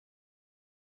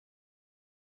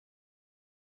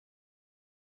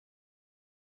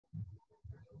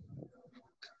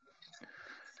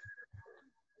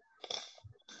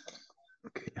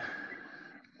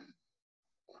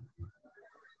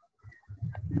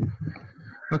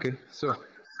Okay, so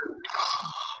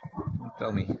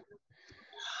tell me,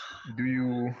 do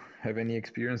you have any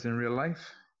experience in real life?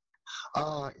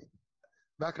 Uh,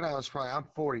 Back when I was I'm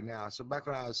 40 now. So back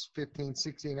when I was 15,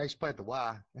 16, I used to play at the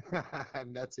Y,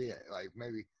 and that's it.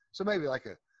 Maybe like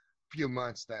a few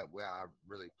months that where I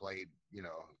really played,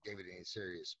 gave it any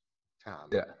serious time.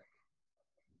 Yeah,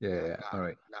 yeah, yeah. Not All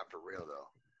right. not for real though.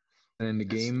 And in the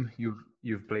That's game,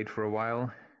 you've played for a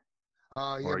while,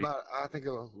 yeah, or about I think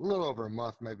a little over a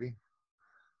month maybe.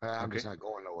 I'm just okay? not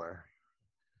going nowhere.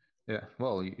 Yeah.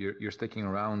 Well, you're sticking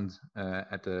around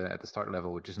at the start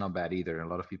level, which is not bad either. A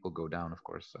lot of people go down, of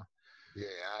course. So.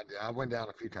 Yeah, I went down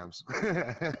a few times.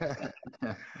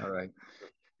 All right.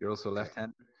 You're also Yeah,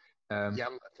 left-handed. Um, yeah,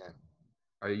 I'm left-handed.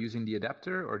 are you using the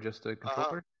adapter or just a Uh,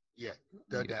 controller? yeah,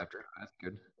 the The adapter. adapter. That's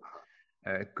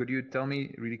good. Could you tell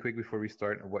me really quick before we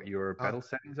start what your Uh, pedal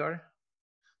settings are?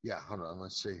 yeah, hold on.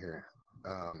 Let's see here.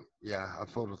 Yeah, I've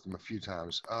folded with them a few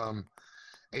times.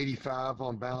 85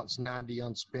 on bounce, 90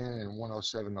 on spin, and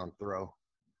 107 on throw.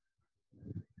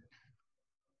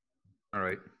 All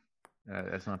right.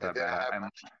 That's not And that then bad. I have I'm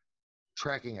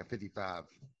tracking at 55,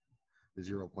 the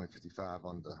 0.55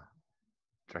 on the,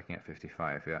 tracking at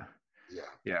 55. Yeah.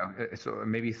 yeah. Yeah. So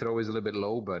maybe throw is a little bit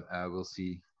low, but we'll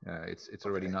see. It's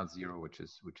already Okay. not zero, which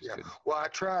is Yeah. good. Well, I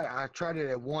tried it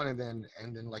at one and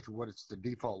then like what it's the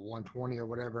default 120 or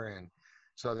whatever. And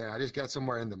so then I just got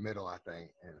somewhere in the middle, I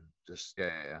think, and just Yeah,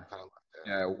 yeah, yeah. kind of like that.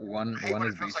 Yeah, I hate one when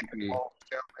is it feels like the basically ball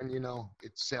and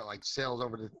it sails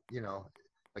over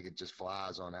like it just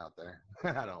flies on out there.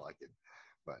 I don't like it.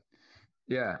 But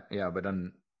yeah, but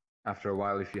then after a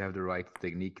while, if you have the right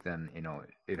technique, then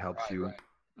it helps right, you right.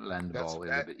 land the That's ball a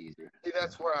little that. bit easier. See, Yeah.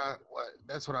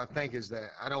 that's what I think is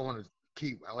that I don't want to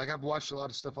keep like I've watched a lot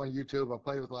of stuff on YouTube. I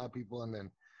play with a lot of people, and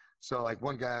then so like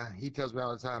one guy he tells me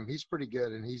all the time he's pretty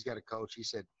good, and he's got a coach. He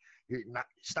said, "You're not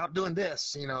stop doing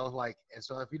this," like and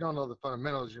so if you don't know the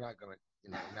fundamentals, you're not gonna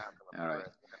All right.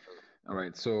 progress. All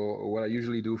right. So what I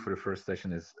usually do for the first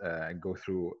session is go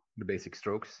through the basic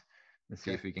strokes and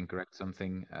see Okay, if we can correct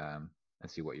something and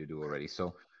see what you do already.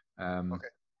 So um, okay,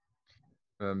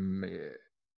 um,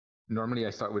 normally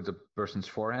I start with the person's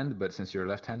forehand, but since you're a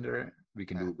left-hander, we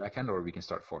can yeah. do backhand or we can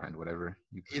start forehand, whatever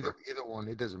you prefer. Either one,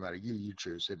 it doesn't matter. You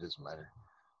choose. It doesn't matter.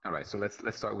 All right. So let's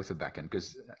start with the backhand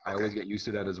because I Okay, always get used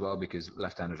to that as well because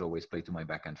left-handers always play to my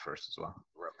backhand first as well.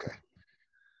 we're okay.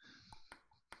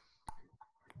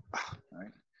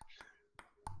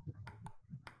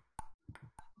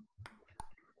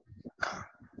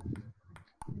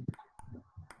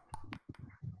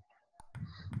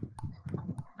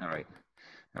 All right.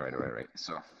 All right. All right.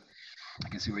 So I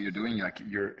can see what you're doing.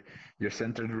 You're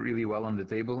centered really well on the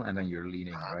table, and then you're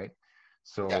leaning, right? Yeah,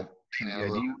 So lean in the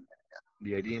a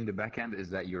little. idea in the backhand is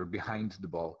that you're behind the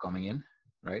ball coming in,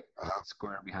 right? Uh-huh,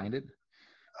 Square behind it.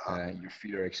 uh-huh. Your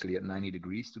feet are actually at 90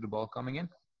 degrees to the ball coming in,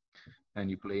 and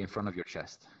you play in front of your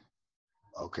chest.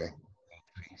 Okay,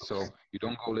 okay. So you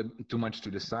don't go too much to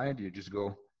the side. You just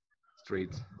go straight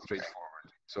Okay. forward.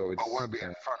 So I want to be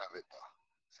in front of it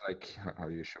it's like how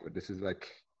do you show it? This is like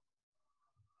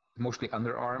mostly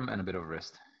underarm and a bit of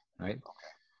wrist, right?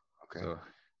 though. Okay. So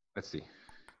let's see.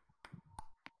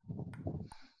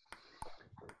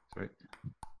 Sorry.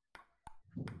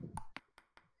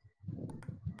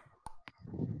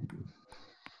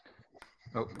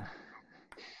 Oh,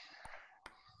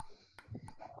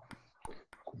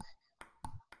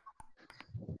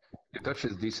 your touch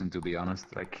is decent to be honest.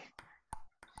 Like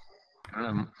I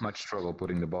don't have much trouble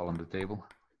putting the ball on the table.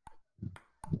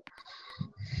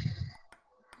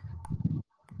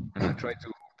 And I try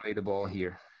to play the ball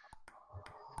here.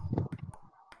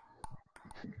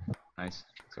 Nice.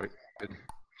 Sorry. Good.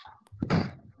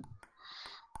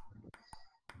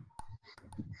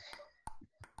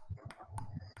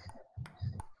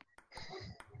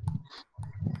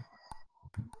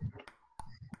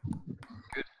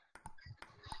 Good.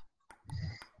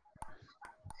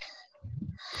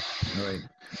 All right.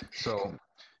 So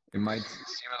it might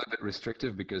seem a little bit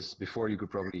restrictive because before you could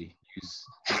probably use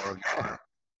more of your arm,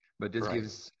 but this Right.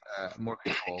 gives more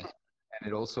control, and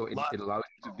it also it allows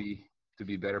you to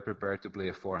be better prepared to play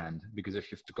a forehand because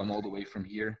if you have to come all the way from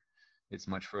here, it's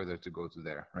much further to go to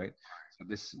there, right? So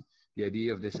the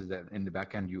idea of this is that in the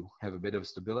backhand you have a bit of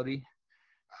stability.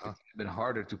 Uh-huh. It's a bit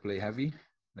harder to play heavy.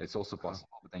 It's also Uh-huh.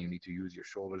 possible, but then you need to use your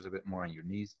shoulders a bit more and your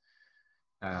knees.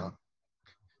 Uh-huh. Um,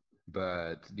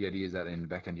 but the idea is that in the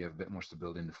backhand you have a bit more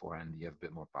stability, in the forehand you have a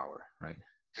bit more power, right?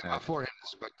 Yeah, Uh, my forehand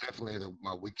is but definitely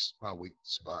my weak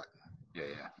spot.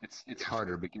 yeah. It's Definitely.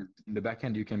 harder because in the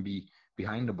backhand you can be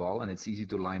behind the ball and it's easy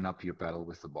to line up your paddle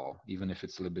with the ball. Even if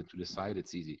it's a little bit to the side,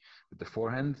 it's easy. With the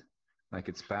forehand, like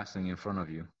it's passing in front of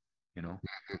you. you know,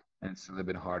 and it's a little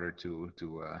bit harder to see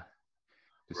the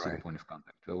Right. point of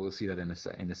contact. So we'll see that in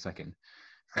a second.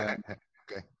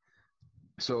 Okay.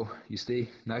 So you stay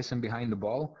nice and behind the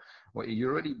ball. Well,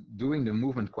 you're already doing the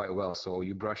movement quite well. So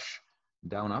you brush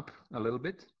down up a little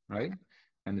bit, right?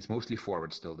 And it's mostly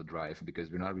forward still, the drive,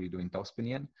 because we're not really doing topspin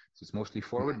yet. So it's mostly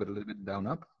forward, but a little bit down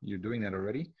up. You're doing that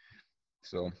already.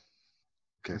 So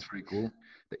Okay. that's very cool.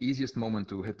 The easiest moment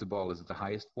to hit the ball is at the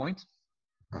highest point.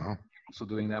 You're also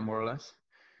doing that more or less.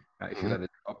 If you let it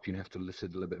up, you have to lift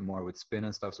it a little bit more with spin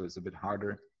and stuff. So it's a bit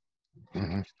harder. If you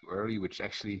catch it too early, which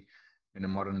actually in a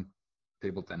modern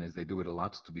table tennis, they do it a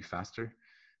lot to be faster.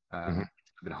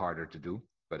 It's a bit harder to do,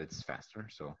 but it's faster.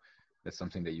 So that's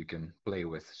something that you can play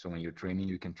with. So when you're training,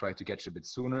 you can try to catch a bit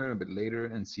sooner, a bit later,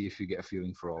 and see if you get a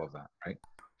feeling for all of that, right?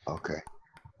 Okay.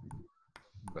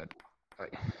 But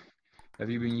have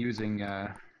you been using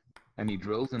any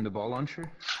drills in the ball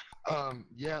launcher?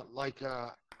 Yeah, like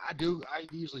I do. I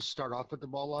usually start off with the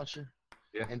ball launcher.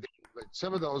 Yeah. And but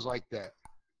some of those like that,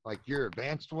 like your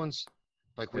advanced ones,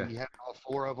 like when you have all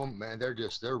 4 of them, man, they're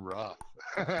rough.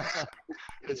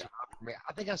 It's rough for me.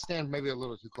 I think I stand maybe a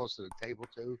little too close to the table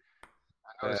too.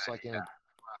 I notice like in back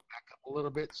up a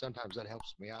little bit. Sometimes that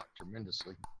helps me out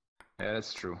tremendously. Yeah,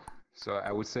 that's true. So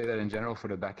I would say that in general for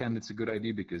the backhand, it's a good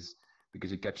idea because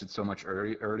you catch it so much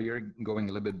earlier. Going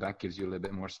a little bit back gives you a little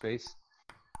bit more space.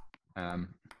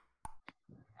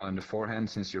 On the forehand,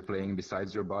 since you're playing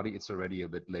besides your body, it's already a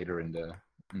bit later in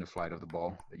the flight of the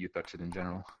ball that you touch it in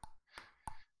general.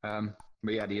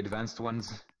 But yeah, the advanced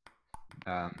ones,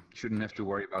 shouldn't have to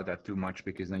worry about that too much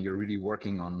because then you're really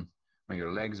working on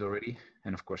your legs already.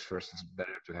 And of course, first it's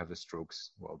better to have the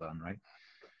strokes well done, right?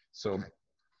 So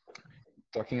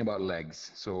talking about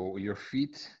legs, so your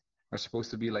feet are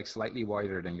supposed to be like slightly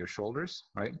wider than your shoulders,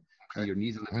 right? And your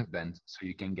knees a little bit bent so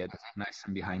you can get nice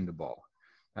and behind the ball.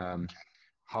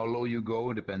 How low you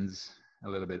go depends a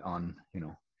little bit on,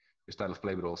 your style of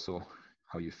play, but also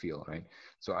how you feel, right?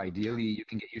 So ideally, you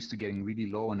can get used to getting really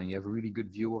low and then you have a really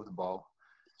good view of the ball.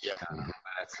 Yeah.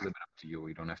 That's a little bit up to you.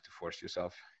 You don't have to force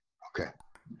yourself. Okay.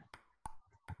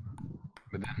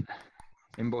 But then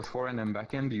in both forehand and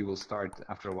backhand, you will start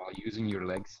after a while using your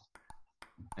legs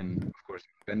and, of course,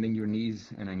 bending your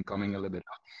knees and then coming a little bit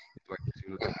up. It gives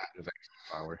you a little bit of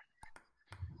extra power.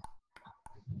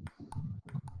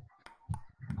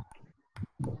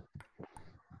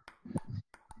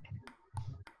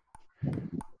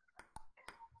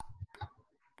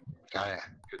 Oh, yeah.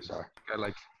 Good. Sorry. I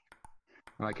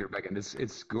like your backhand.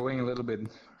 It's going a little bit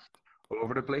all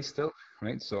over the place still,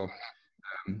 right? So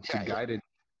to guide it,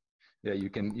 you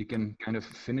can kind of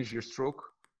finish your stroke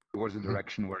towards the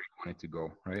direction where you want it to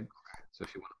go, right? So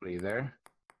if you want to play there,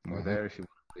 more there. If you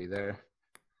want to play there,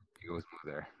 it goes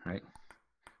more there, right?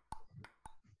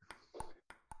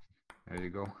 There you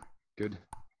go. Good.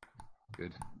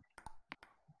 Good.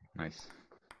 Nice.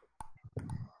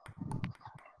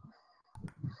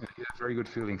 You have very good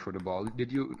feeling for the ball.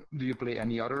 Do you play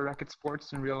any other racket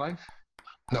sports in real life?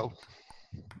 No.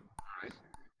 Right.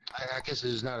 I guess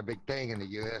it's not a big thing in the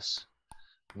U.S.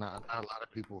 Not a lot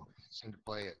of people seem to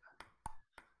play it.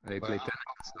 They play tennis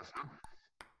and stuff,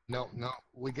 no? No.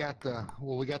 We got the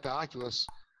Oculus.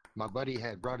 My buddy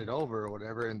had brought it over or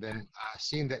whatever, and then I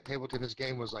seen that table tennis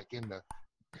game was like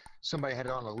somebody had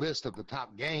it on a list of the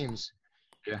top games.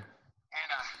 Yeah.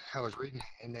 And I was reading,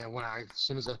 and then as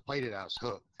soon as I played it, I was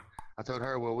hooked. I told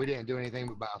her, well, we didn't do anything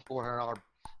but buy a $400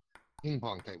 ping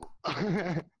pong table.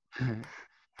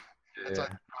 That's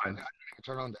like, I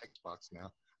turn on the Xbox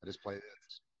now. I just play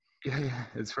this. Yeah,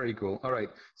 it's very cool. All right,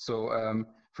 so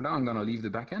for now I'm gonna leave the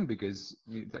backhand because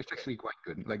it's actually quite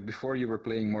good. Like before you were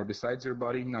playing more besides your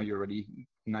body, now you're already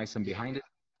nice and behind it.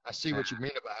 I see what you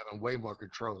mean about having way more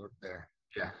control there.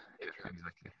 Yeah,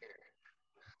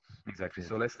 exactly.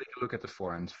 So let's take a look at the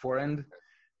forehand. Forehand,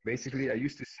 basically, I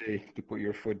used to say to put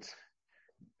your foot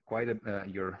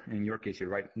in your case, your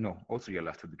right, no, also your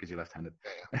left foot because you're left-handed.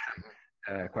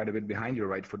 Quite a bit behind your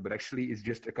right foot, but actually it's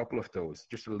just a couple of toes,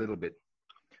 just a little bit.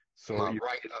 So right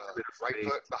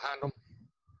foot behind them?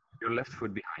 Your left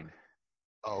foot behind.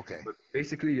 Oh, okay. But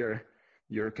basically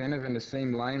you're kind of in the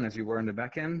same line as you were in the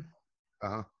backhand.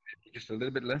 Just a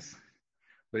little bit less,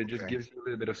 but it just gives you a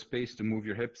little bit of space to move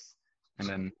your hips. And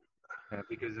then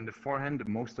because in the forehand,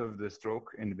 most of the stroke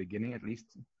in the beginning, at least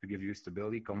to give you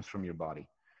stability, comes from your body,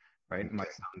 right? It might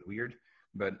sound weird,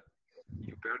 but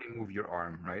you barely move your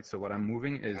arm, right? So what I'm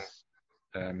moving is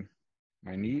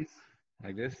my knees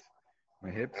like this, my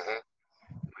hips,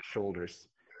 my shoulders,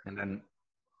 and then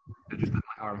I just let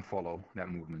my arm follow that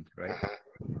movement, right?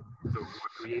 So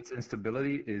what creates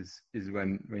instability is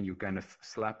when you kind of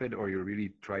slap it or you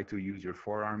really try to use your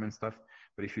forearm and stuff.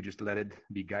 But if you just let it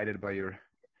be guided by your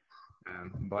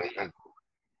body, it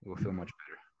will feel much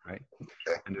better, right?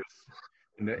 And there's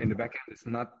in the backhand, it's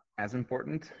not as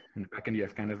important. In the backhand, you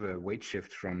have kind of a weight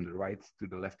shift from the right to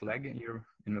the left leg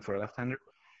for a left-hander,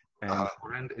 and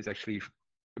forehand is actually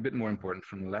a bit more important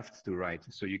from left to right.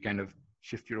 So you kind of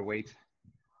shift your weight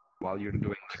while you're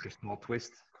doing like a small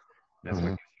twist. That's what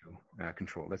gives you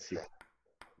control. Let's see.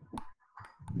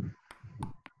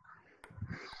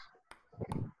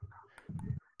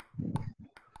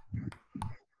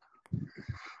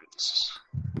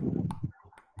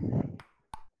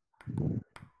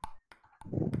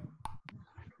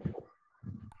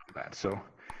 Bad. So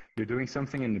you're doing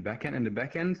something in the backhand. In the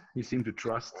backhand, you seem to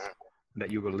trust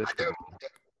that you will lift it.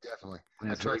 Definitely. And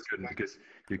that's very good because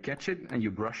you catch it and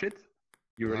you brush it.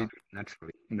 You already do it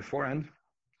naturally. In the forehand,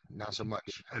 not so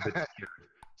much. A bit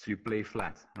so you play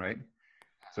flat, right?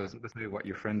 So that's maybe what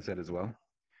your friend said as well.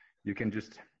 You can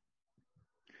just,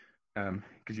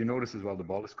 because you notice as well the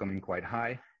ball is coming quite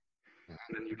high.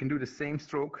 And then you can do the same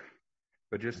stroke,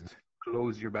 but just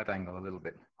close your bat angle a little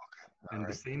bit. Okay. And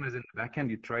the same as in the backhand,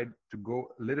 you try to go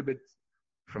a little bit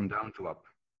from down to up.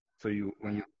 So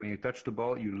when you touch the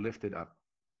ball, you lift it up,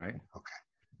 right?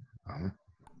 Okay.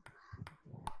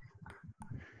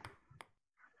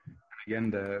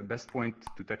 Again, the best point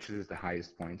to touch it is the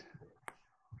highest point.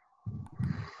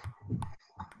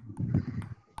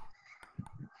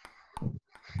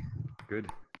 Good.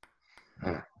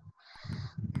 All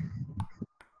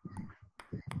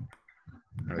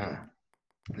right.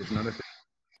 There's another thing.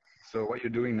 So what you're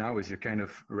doing now is you're kind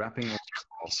of wrapping up your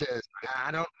ball. He says,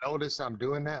 I don't notice I'm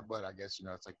doing that, but I guess,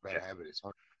 it's like a bad habit. It's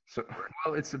hard. So,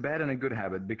 well, it's a bad and a good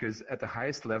habit because at the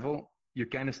highest level, you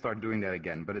kind of start doing that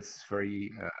again, but it's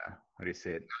very, how do you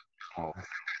say it, small,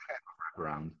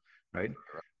 around, right?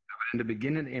 But in the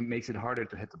beginning, it makes it harder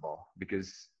to hit the ball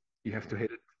because you have to hit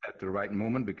it at the right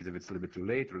moment because if it's a little bit too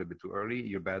late or a little bit too early,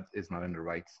 your bat is not in the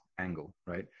right angle,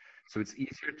 right? So it's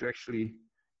easier to actually,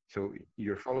 so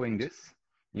you're following this.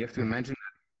 You have to imagine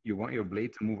that you want your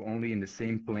blade to move only in the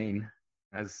same plane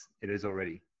as it is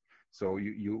already. So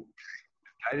you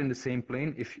guide in the same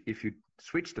plane. If you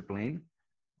switch the plane,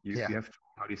 you have to,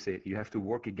 how do you say it? You have to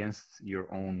work against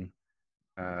your own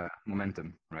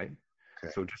momentum, right?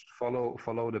 Okay. So just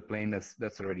follow the plane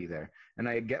that's already there. And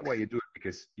I get why you do it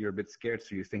because you're a bit scared.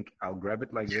 So you think I'll grab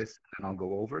it like this and I'll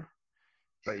go over,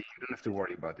 but you don't have to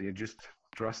worry about it. You just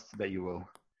trust that you will.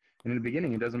 And in the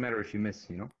beginning, it doesn't matter if you miss.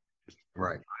 Just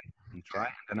try.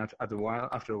 And then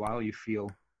after a while, you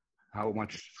feel how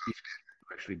much speed you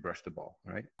actually brush the ball,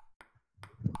 right?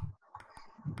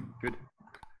 Good.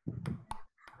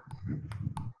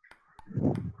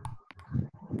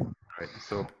 Right,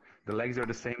 so the legs are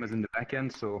the same as in the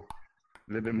backhand, so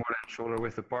a little bit more than shoulder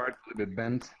width apart, a little bit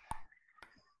bent,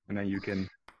 and then you can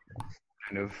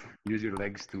kind of use your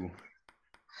legs to add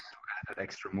that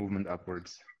extra movement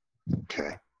upwards.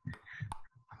 Okay.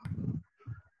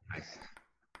 Nice.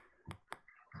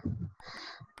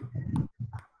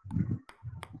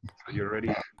 So you're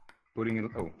already putting a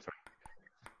little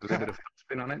bit of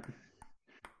spin on it.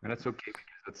 And that's okay because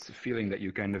that's a feeling that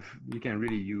you can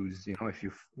really use, if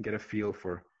you get a feel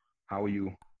for how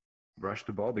you brush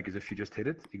the ball, because if you just hit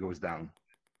it, it goes down.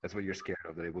 That's what you're scared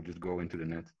of, that it will just go into the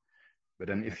net. But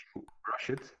then if you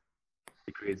brush it,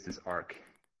 it creates this arc.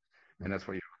 And that's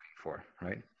what you're looking for,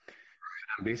 right?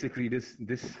 And basically this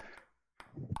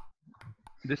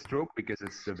stroke, because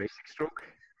it's a basic stroke,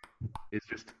 is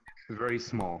just very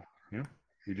small.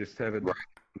 You just have it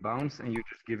bounce and you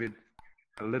just give it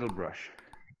a little brush.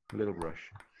 And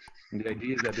the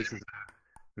idea is that this is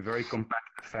a very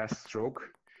compact, fast stroke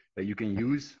that you can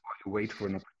use while you wait for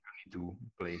an opportunity to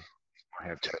play more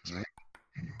heavy, right?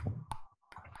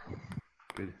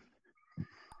 Good.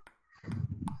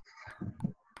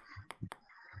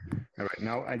 All right,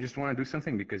 now I just want to do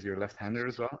something because you're left-hander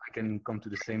as well. I can come to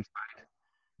the same side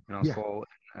and I'll call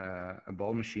a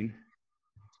ball machine.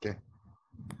 Okay.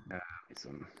 It's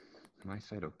on my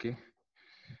side, okay.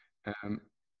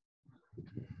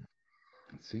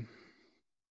 Let's see.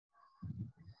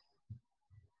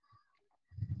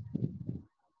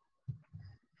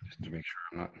 Just to make sure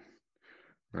I'm not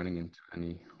running into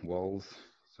any walls,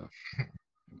 so I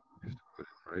have to put it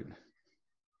right.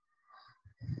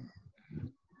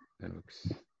 That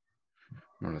looks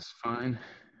more or less fine.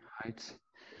 Height.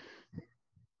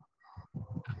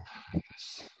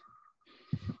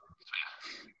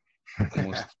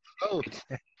 Almost. Oh,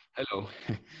 hello.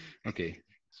 Okay.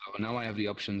 So now I have the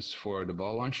options for the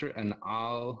ball launcher, and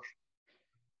I'll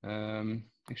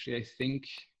actually I think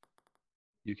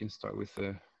you can start with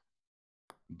a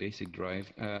basic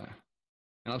drive. And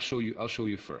I'll show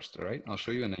you first, all right? I'll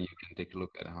show you and then you can take a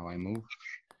look at how I move.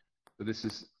 So this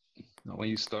is, when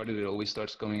you start it, it always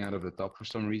starts coming out of the top for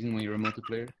some reason when you're a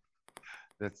multiplayer.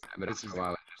 But after a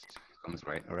while, it just comes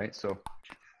right, all right? So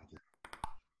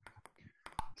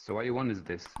what you want is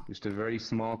this, just a very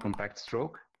small, compact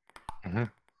stroke. So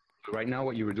right now,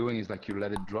 what you were doing is like you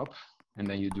let it drop, and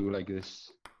then you do like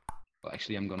this. Well,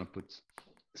 actually, I'm gonna put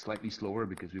slightly slower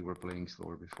because we were playing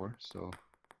slower before. So,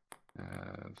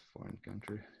 foreign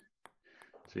country.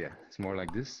 So yeah, it's more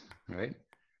like this, right?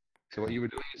 So what you were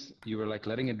doing is you were like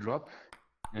letting it drop,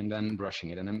 and then brushing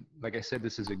it. And then, like I said,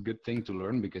 this is a good thing to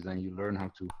learn because then you learn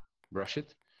how to brush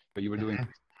it. But you were doing this,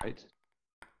 right?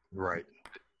 Right.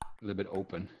 A little bit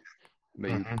open,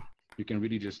 but you can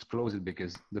really just close it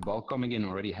because the ball coming in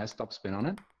already has top spin on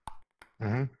it.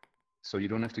 So you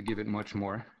don't have to give it much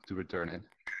more to return it.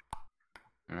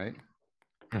 All right.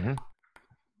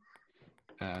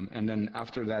 And then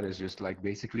after that is just like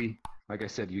basically, like I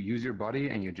said, you use your body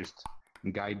and you just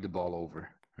guide the ball over,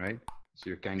 right? So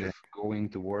you're kind of going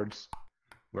towards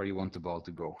where you want the ball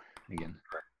to go again.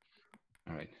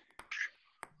 All right.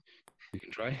 You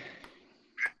can try.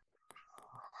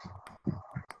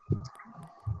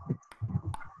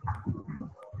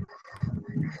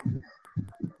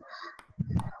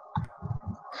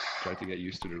 Try to get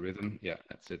used to the rhythm. Yeah,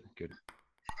 that's it. Good.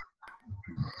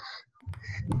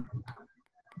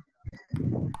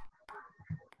 All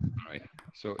right.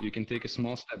 So you can take a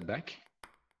small step back.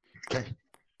 Okay.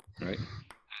 Right.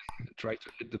 And try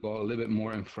to hit the ball a little bit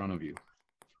more in front of you,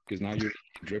 because now you're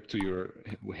drip to your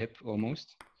hip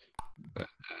almost. But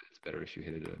it's better if you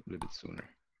hit it a little bit sooner.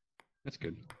 That's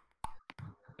good.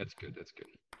 That's good. That's good.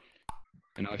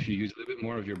 And now if you use a little bit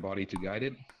more of your body to guide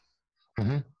it,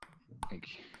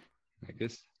 like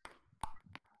this,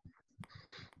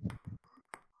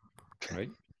 right?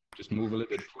 Just move a little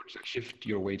bit forward. So shift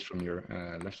your weight from your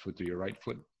left foot to your right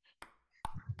foot.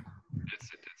 That's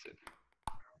it. That's it.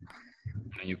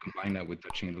 And then you combine that with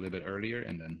touching it a little bit earlier,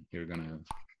 and then you're gonna.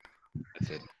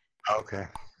 That's it. Okay.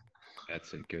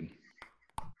 That's it. Good.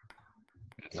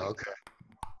 That's okay.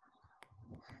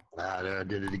 I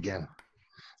did it again.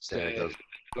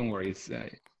 Don't worry. It's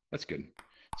that's good.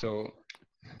 So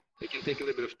it can take a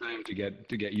little bit of time to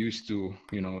get used to,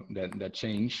 you know, that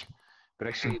change, but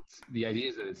actually the idea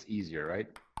is that it's easier, right?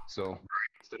 So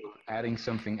instead of adding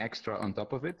something extra on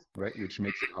top of it, right, which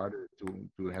makes it harder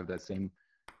to have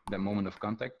that moment of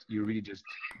contact, you really just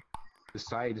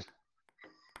decide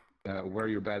where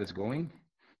your bat is going.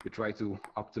 You try to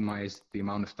optimize the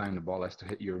amount of time the ball has to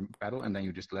hit your paddle, and then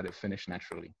you just let it finish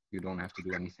naturally. You don't have to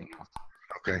do anything else.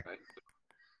 Okay. Right?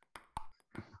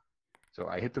 So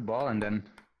I hit the ball, and then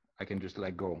I can just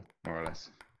let go, more or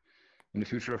less. In the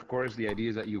future, of course, the idea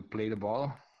is that you play the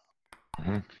ball,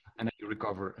 and then you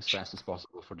recover as fast as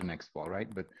possible for the next ball, right?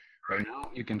 But right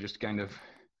now, you can just kind of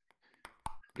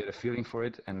get a feeling for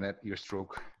it and let your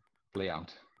stroke play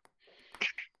out.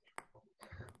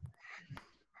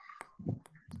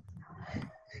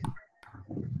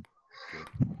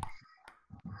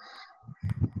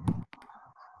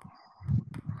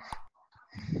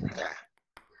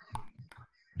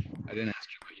 I didn't ask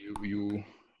you, but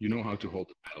you know how to hold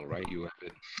the paddle, right? You have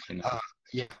it in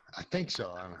yeah, I think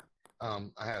so. I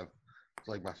have,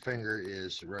 like, my finger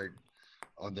is right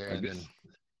on there, like and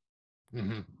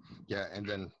then yeah, and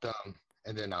then thumb,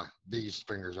 and then these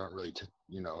fingers aren't really,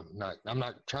 I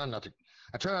try not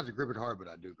to grip it hard, but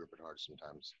I do grip it hard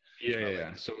sometimes.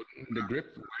 Yeah. So the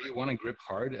grip, where you want to grip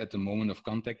hard at the moment of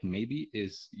contact, maybe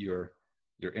is your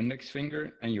index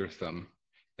finger and your thumb.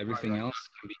 Everything else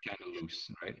can be kind of loose,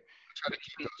 right? Try to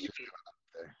keep those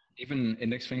there. Even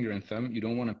index finger and thumb, you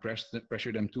don't want to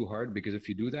pressure them too hard, because if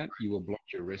you do that, you will block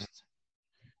your wrist.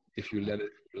 If you let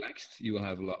it relaxed, you will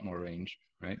have a lot more range,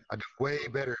 right? I do way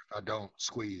better if I don't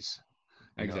squeeze.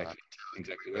 Exactly.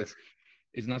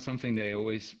 It's not something they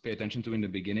always pay attention to in the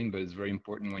beginning, but it's very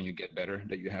important when you get better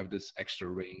that you have this extra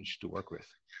range to work with.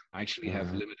 I actually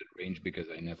have limited range because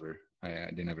they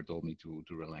never told me to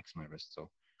relax my wrist.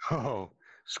 So. Oh,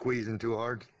 squeezing too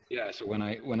hard. Yeah. So when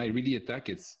I really attack,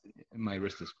 my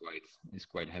wrist is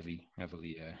quite heavily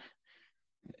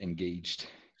engaged.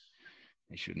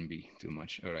 It shouldn't be too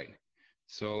much. All right.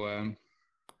 So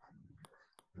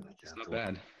it's not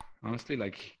bad, honestly.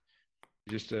 Like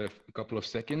just a couple of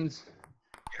seconds,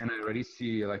 and I already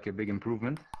see like a big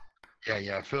improvement.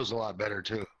 Yeah, it feels a lot better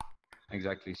too.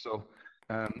 Exactly. So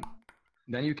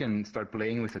then you can start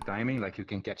playing with the timing. Like you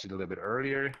can catch it a little bit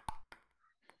earlier.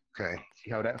 Okay. See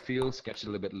how that feels. Catch it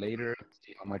a little bit later.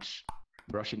 See how much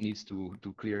brush it needs to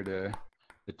clear the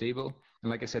table. And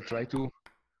like I said, try to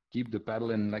keep the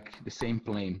paddle in like the same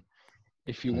plane.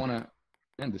 If you want to,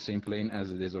 and the same plane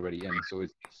as it is already in. So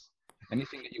it's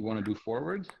anything that you want to do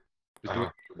forward, just do it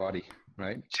with your body,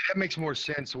 right? See, that makes more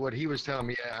sense. What he was telling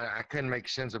me, I couldn't make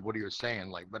sense of what he was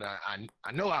saying. Like, but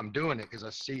I know I'm doing it because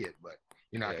I see it. But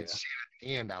you know, I can see at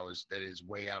the end that is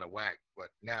way out of whack. But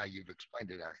now you've explained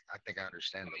it. I think I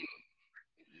understand it.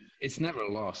 It's never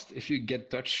lost. If you get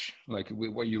touch, like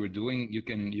with what you were doing, you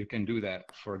can do that.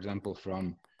 For example,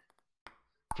 from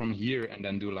here and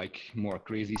then do like more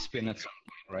crazy spin at some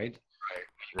point, right?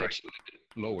 Right.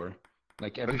 Lower,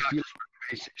 like every feel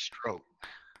basic stroke.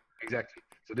 Exactly.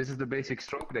 So this is the basic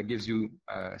stroke that gives you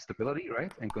stability,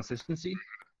 right, and consistency.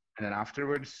 And then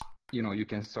afterwards, you know, you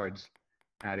can start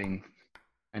adding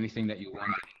anything that you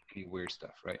want, any weird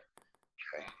stuff, right?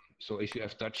 Okay. So if you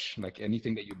have touch, like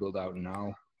anything that you build out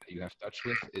now that you have touch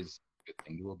with is a good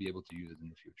thing. You will be able to use it in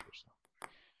the future. So,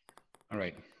 all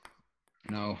right.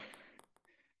 Now,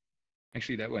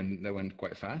 actually, that went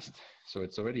quite fast. So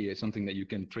it's already something that you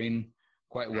can train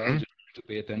quite well, just to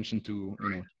pay attention to, you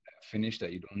know, finish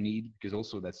that you don't need, because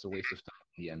also that's a waste of time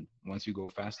in the end. Once you go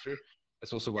faster,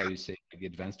 that's also why you say like, the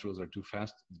advanced drills are too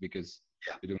fast. It's because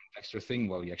you're doing an extra thing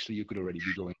while you could already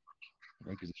be going,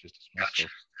 right? Because it's just a small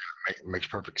stroke. Makes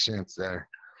perfect sense there.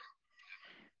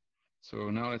 So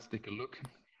now let's take a look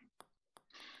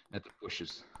at the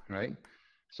pushes, right?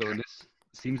 So this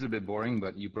seems a bit boring,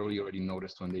 but you probably already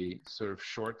noticed when they serve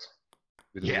short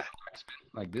with a little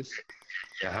backspin like this.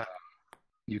 Yeah.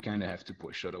 You kind of have to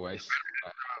push, otherwise.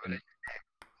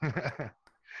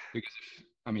 Because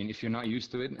if you're not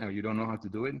used to it or you don't know how to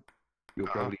do it, you'll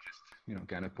probably just, you know,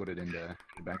 kind of put it in the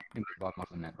bottom of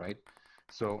the net, right?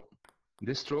 So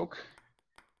this stroke,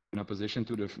 in opposition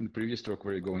to the previous stroke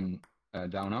where you're going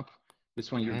down up, this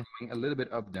one you're going a little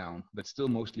bit up down, but still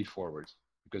mostly forwards,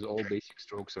 because all basic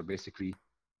strokes are basically,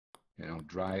 you know,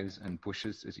 drives and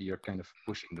pushes. You're kind of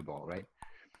pushing the ball, right?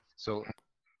 So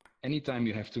anytime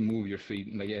you have to move your feet,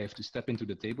 like you have to step into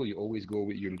the table, you always go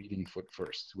with your leading foot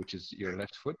first, which is your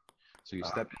left foot. So you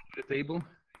step into the table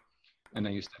and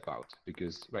then you step out,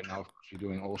 because right now, of course, you're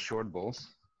doing all short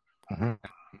balls. So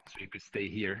you could stay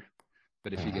here,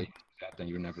 but if you get used to that, then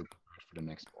you're never prepared for the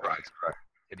next ball. Right.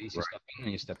 At least you step in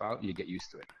and you step out, you get used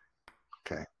to it.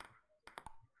 Okay.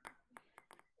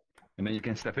 And then you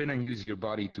can step in and use your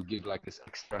body to give like this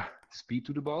extra speed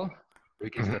to the ball. Or you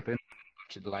can step in and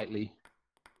touch it lightly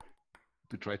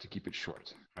to try to keep it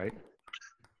short, right?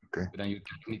 Okay. But then you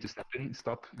need to step in,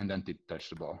 stop, and then touch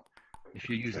the ball. If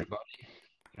you use your body,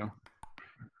 you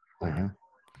know.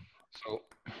 So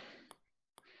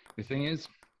the thing is,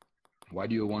 why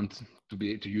do you want to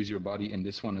be able to use your body in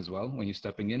this one as well when you're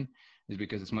stepping in? Is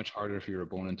because it's much harder for your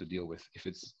opponent to deal with if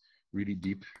it's really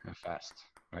deep and fast,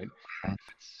 right?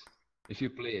 If you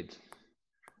play it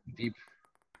deep,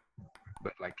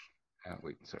 but like,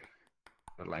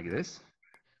 but like this,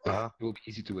 it will be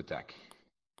easy to attack.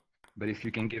 But if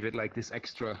you can give it like this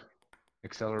extra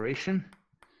acceleration,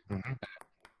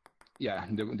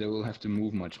 they will have to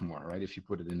move much more, right? If you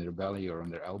put it in their belly or on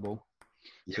their elbow.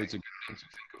 So it's a good thing to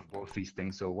think of both these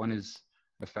things. So one is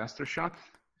a faster shot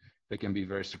that can be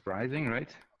very surprising, right,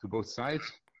 to both sides.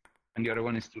 And the other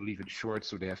one is to leave it short,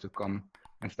 so they have to come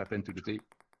and step into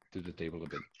the table a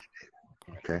bit.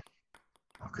 Right.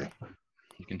 Okay.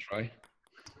 You can try.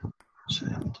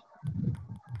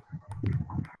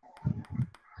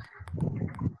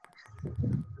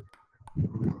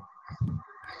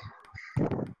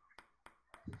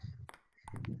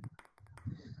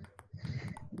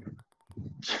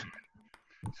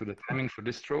 So the timing for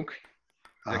this stroke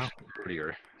is actually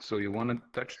earlier. So you want to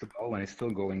touch the ball when it's still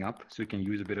going up, so you can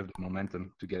use a bit of the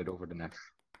momentum to get it over the net.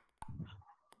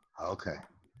 Okay.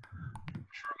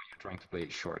 Sure, when you're trying to play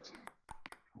it short.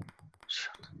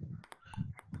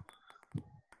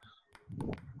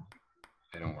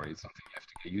 Hey, don't worry, it's something you have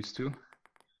to get used to.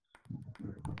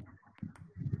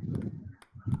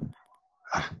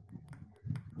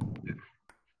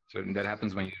 So that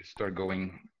happens when you start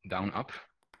going down up.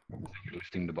 You're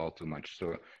lifting the ball too much.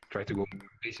 So try to go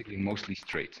basically mostly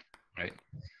straight, right?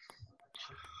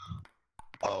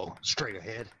 Oh, straight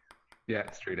ahead? Yeah,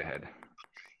 straight ahead.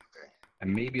 Okay.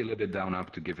 And maybe a little bit down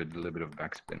up to give it a little bit of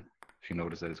backspin. If you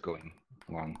notice that it's going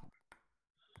long.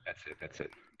 That's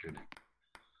it. Good.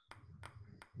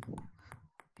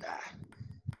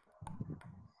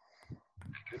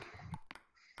 Good.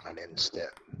 I didn't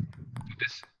step.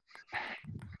 This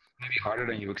may be harder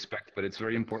than you expect, but it's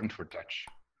very important for touch.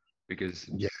 Because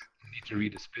you need to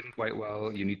read the spin quite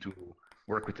well. You need to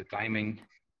work with the timing,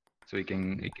 so it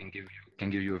can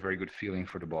give you a very good feeling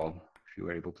for the ball if you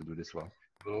are able to do this well.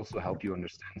 It will also help you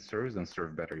understand serves and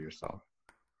serve better yourself.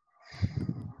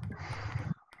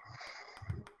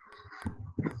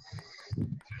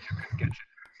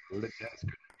 that's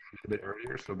good. A little bit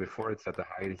earlier, so before it's at the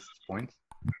highest point.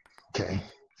 Okay.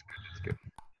 That's good.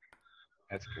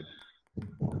 That's good.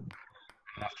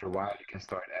 And after a while, you can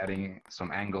start adding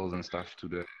some angles and stuff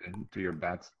to your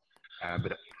bat. But you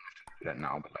don't have to do that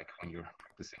now. But like when you're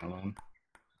practicing alone,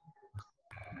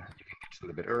 you can catch a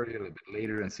little bit earlier, a little bit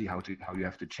later, and see how you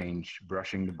have to change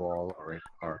brushing the ball or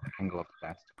the angle of the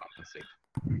bat to compensate.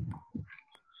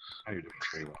 Now you're doing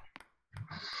very well.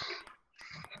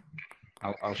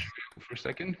 I'll show you for a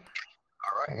second.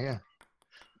 All right, yeah.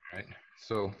 All right,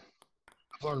 so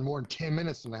I've learned more in 10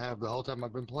 minutes than I have the whole time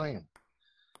I've been playing.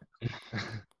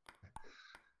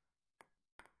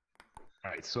 All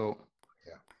right, so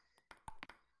yeah,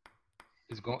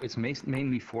 it's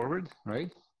mainly forward,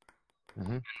 right?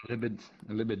 Mm-hmm. A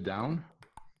little bit down.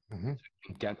 Mm-hmm.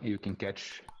 So you can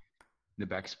catch the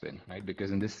backspin, right? Because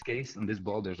in this case, on this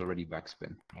ball, there's already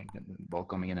backspin, right? The ball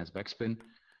coming in as backspin,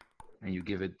 and you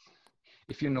give it.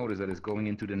 If you notice that it's going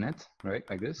into the net, right,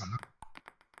 like this,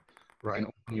 right, you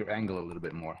can open your angle a little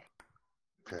bit more.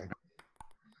 Okay.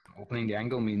 Opening the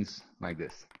angle means like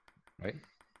this, right?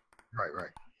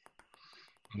 Right.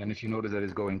 And then if you notice that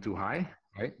it's going too high,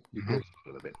 right, you close it a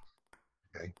little bit.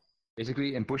 Okay.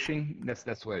 Basically, in pushing,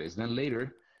 that's what it is. Then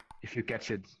later, if you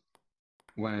catch it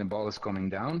when the ball is coming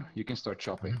down, you can start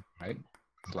chopping, right?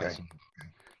 Slicing. Okay.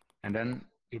 And then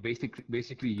you're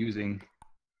basically using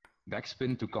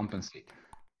backspin to compensate.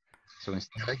 So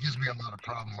instead, that gives me a lot of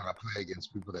problem when I play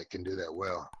against people that can do that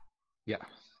well. Yeah.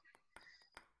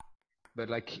 But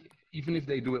like, even if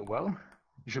they do it well,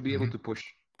 you should be able to push.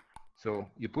 So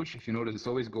you push, if you notice it's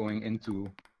always going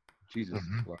into, Jesus.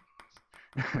 Well,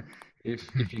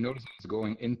 if you notice it's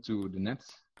going into the net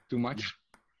too much,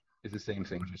 it's the same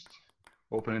thing. Just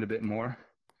open it a bit more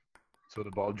so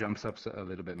the ball jumps up a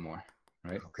little bit more,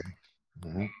 right? Okay.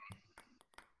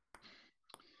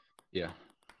 Yeah.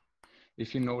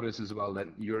 If you notice as well that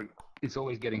it's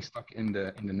always getting stuck in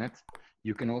the net,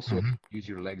 you can also use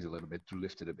your legs a little bit to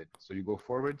lift it a bit. So you go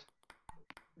forward,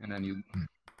 and then you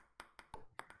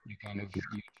kind of use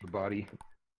your body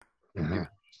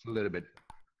just a little bit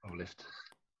of lift.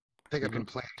 I think I've been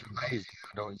playing too lazy.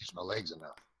 I don't use my legs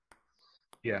enough.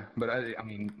 Yeah, but I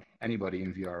mean, anybody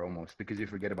in VR almost, because you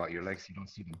forget about your legs, you don't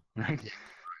see them, right?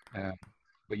 Yeah.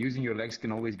 But using your legs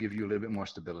can always give you a little bit more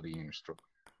stability in your stroke.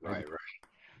 Right.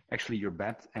 Actually, your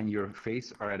bat and your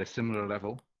face are at a similar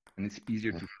level, and it's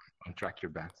easier to track your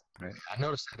bat, right? I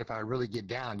noticed that if I really get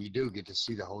down, you do get to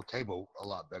see the whole table a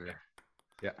lot better.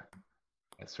 Yeah,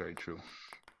 that's very true.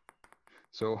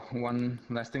 So one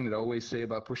last thing that I always say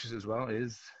about pushes as well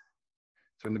is,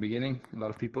 so in the beginning, a lot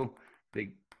of people,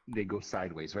 they go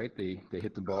sideways, right? They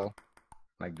hit the ball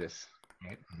like this,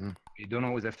 right? You don't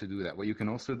always have to do that. What you can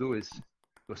also do is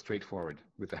go straight forward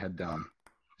with the head down.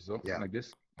 So like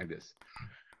this.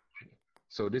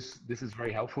 So this is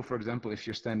very helpful. For example, if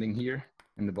you're standing here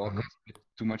and the ball comes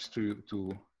too much to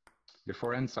your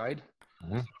forehand side,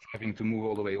 instead of having to move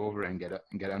all the way over and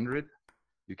get under it,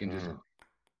 you can just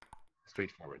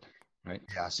straight forward, right?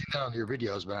 Yeah, I see that on your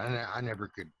videos, but I never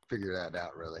could figure that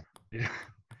out really. Yeah,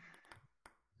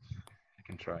 you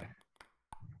can try.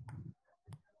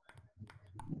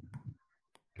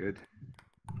 Good.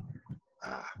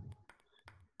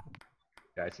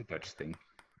 Yeah, it's a touch thing.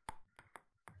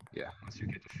 Yeah, once you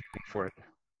get the feeling for it,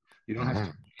 you don't have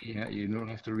to. You don't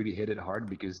have to really hit it hard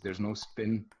because there's no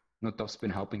spin, no top spin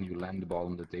helping you land the ball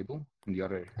on the table. And the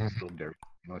other is still there.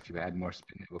 You know, if you add more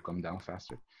spin, it will come down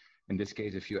faster. In this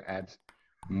case, if you add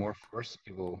more force,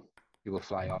 it will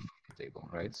fly off the table,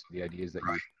 right? So the idea is that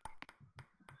you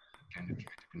kind of try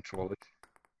to control it.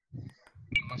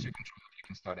 Once you control it, you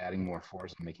can start adding more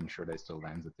force and making sure that it still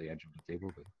lands at the edge of the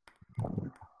table.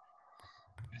 But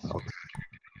this is getting a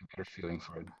better feeling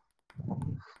for it. Of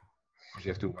course,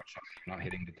 you have to watch out you're not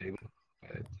hitting the table.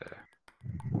 But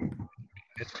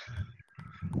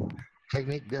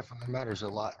technique definitely matters a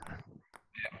lot.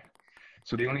 Yeah.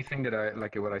 So the only thing that I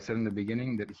like, what I said in the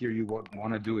beginning, that here you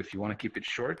want to do if you want to keep it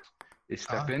short, is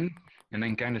step in and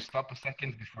then kind of stop a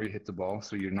second before you hit the ball,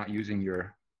 so you're not using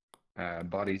your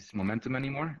body's momentum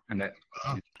anymore, and that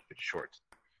you keep it short.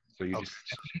 So you just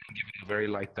step in and give it a very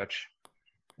light touch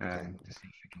to see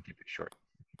if you can keep it short.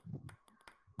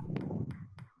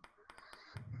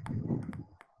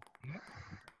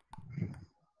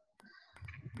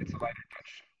 It's a lighter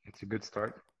touch. It's a good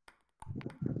start.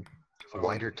 So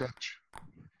lighter touch?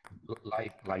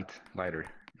 Lighter,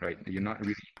 right? You're not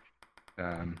really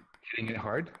hitting it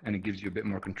hard, and it gives you a bit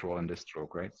more control in this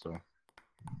stroke, right? So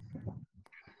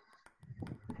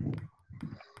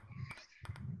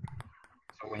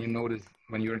when you notice,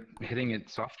 when you're hitting it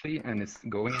softly and it's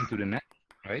going into the net,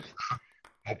 right?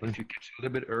 If you catch it a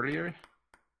little bit earlier,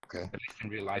 Okay. At least in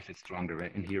real life, it's stronger,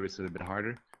 right? In here, it's a little bit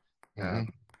harder. Mm-hmm.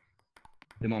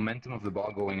 The momentum of the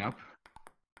ball going up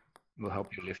will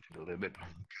help you lift it a little bit.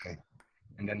 Okay.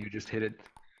 And then you just hit it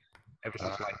ever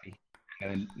so slightly,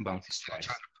 and then it bounces twice.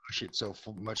 Try to push it so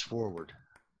much forward.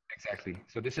 Exactly.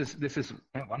 So this is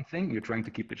one thing. You're trying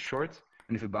to keep it short,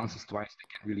 and if it bounces twice, they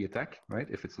can't really attack, right?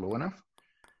 If it's low enough.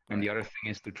 And the other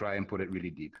thing is to try and put it really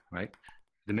deep, right?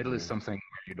 The middle is something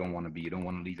where you don't want to be. You don't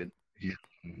want to leave it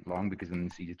long because then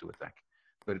it's easy to attack.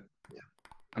 But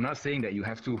I'm not saying that you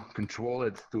have to control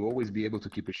it to always be able to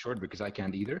keep it short, because I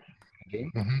can't either in the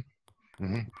game.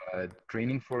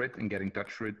 Training for it and getting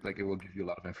touch for it, like, it will give you a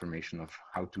lot of information of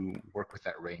how to work with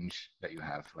that range that you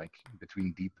have, like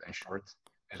between deep and short.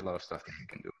 There's a lot of stuff that you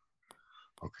can do.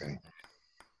 Okay.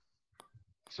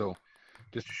 So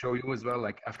just to show you as well,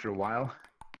 like after a while,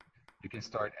 you can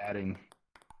start adding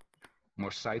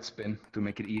more side spin to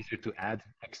make it easier to add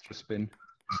extra spin.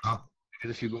 Because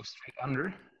if you go straight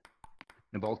under,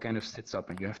 the ball kind of sits up,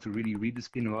 and you have to really read the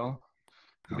spin well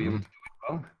to be able to do it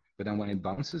well. But then when it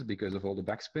bounces, because of all the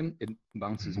backspin, it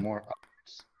bounces more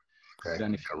upwards. Okay.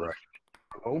 Then if you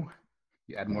low,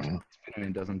 you add more spin and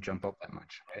it doesn't jump up that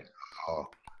much, right? Oh.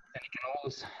 And it can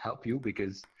always help you,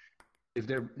 because if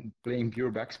they're playing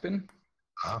pure backspin,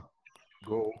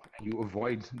 go and you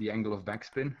avoid the angle of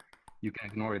backspin, you can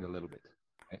ignore it a little bit.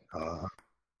 Right?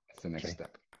 That's the next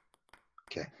step.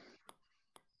 Okay.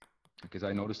 Because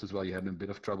I noticed as well, you had a bit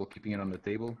of trouble keeping it on the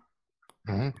table.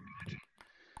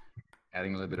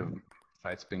 Adding a little bit of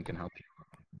side spin can help you.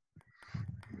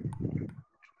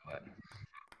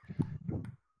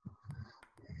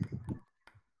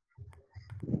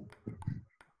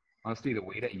 Honestly, the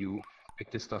way that you pick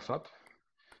this stuff up,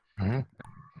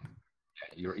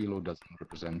 your elo doesn't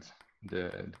represent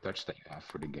the touch that you have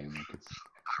for the game. Like, it's,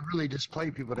 I really just play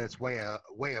people that's way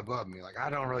above me. Like, I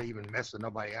don't really even mess with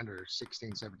nobody under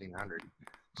 16, 1700.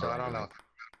 So I don't know,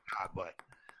 but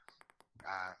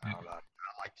I don't know. I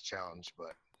like the challenge,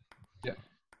 but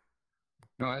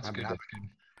no, that's good.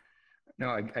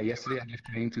 No, yesterday I gave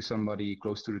training to somebody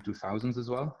close to the 2000s as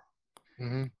well,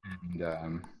 and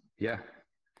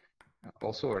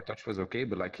also our touch was okay,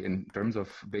 but like in terms of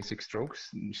basic strokes,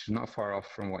 she's not far off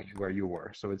from where you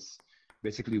were. So it's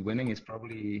basically winning is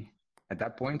probably at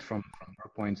that point from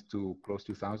your point to close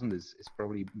to 2000 is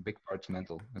probably big parts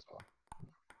mental as well,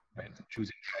 right?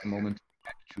 Choosing the moment,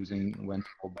 choosing when to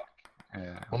go back.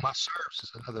 Well, my serves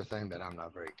is another thing that I'm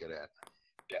not very good at.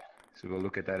 Yeah, so we'll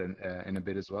look at that in a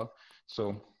bit as well.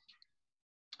 So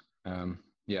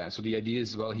so the idea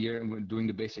as well here, doing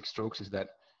the basic strokes, is that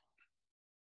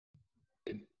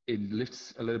it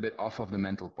lifts a little bit off of the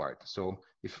mental part. So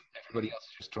if everybody else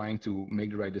is just trying to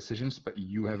make the right decisions, but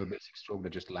you have a basic stroke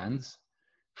that just lands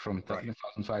from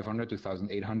 1,500 to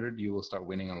 1,800, you will start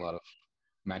winning a lot of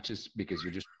matches because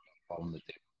you're just on the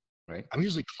table, right? I'm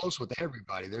usually close with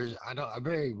everybody. I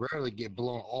very rarely get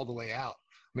blown all the way out.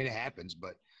 I mean, it happens,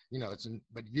 but you know,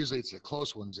 but usually it's the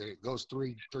close ones. It goes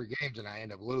three games and I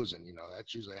end up losing. You know,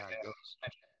 that's usually how it goes.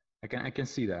 I can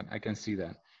see that. I can see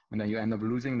that. And then you end up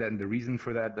losing. Then the reason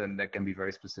for that, then that can be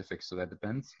very specific. So that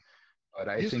depends. But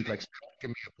I think like get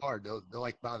me apart. They're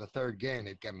like by the third game,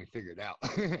 they've got me figured out.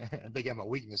 They got my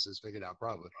weaknesses figured out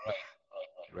probably.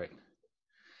 Right.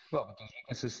 Well, but those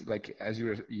weaknesses, like as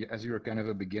you're kind of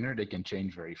a beginner, they can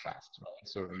change very fast. Right?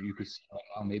 So you could see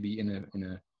maybe in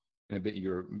a bit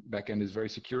your backhand is very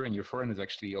secure and your forehand is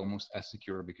actually almost as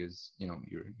secure because you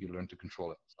learn to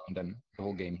control it. And then the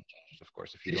whole game changes, of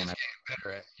course, if you don't have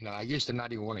better at, I used to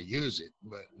not even want to use it,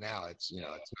 but now it's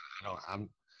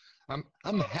I'm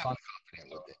confident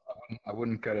with it. I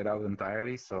wouldn't cut it out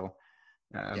entirely. So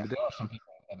but there are some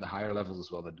people at the higher levels as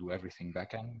well that do everything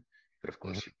backhand. But of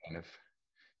course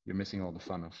you're missing all the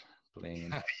fun of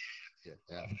playing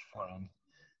in forehand.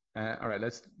 All right,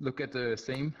 let's look at the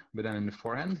same, but then in the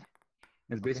forehand.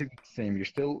 It's basically the same. You're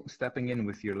still stepping in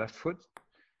with your left foot,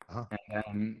 and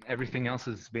then everything else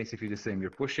is basically the same.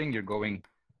 You're pushing, you're going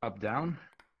up, down,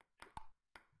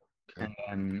 and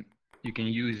then you can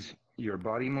use your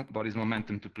body's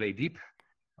momentum to play deep,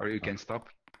 or you can stop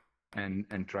and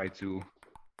try to.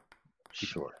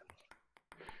 Sure.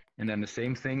 And then the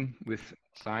same thing with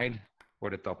side or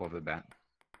the top of the bat.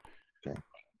 Okay.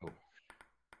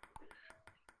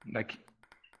 Like.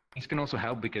 This can also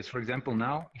help because, for example,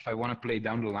 now if I want to play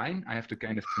down the line, I have to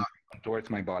kind of come towards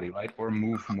my body, right? Or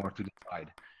move more to the side.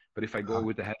 But if I go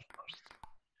with the head first,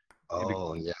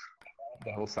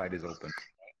 the whole side is open.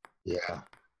 Yeah.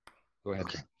 Go ahead.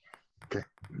 Okay.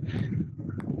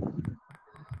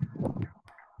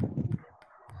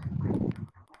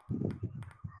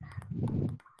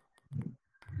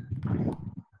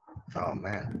 Oh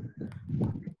man.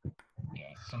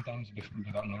 sometimes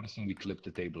without noticing, we clip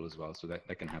the table as well, so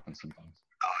that can happen sometimes.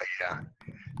 Oh yeah.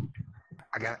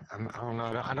 I don't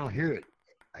know. I don't hear it.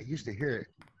 I used to hear it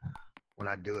when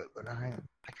I do it, but I think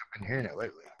I've been hearing it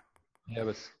lately. Yeah,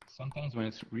 but sometimes when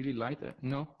it's really light,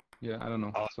 no. Yeah, I don't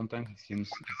know. Sometimes it seems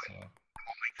it's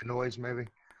make the noise, maybe.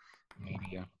 Maybe,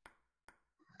 yeah.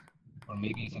 Or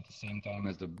maybe it's at the same time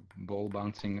as the ball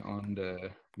bouncing on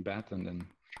the bat, and then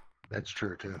that's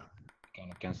true too.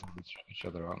 Kind of cancel each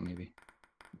other out, maybe.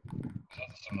 It has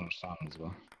a similar sound as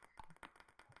well.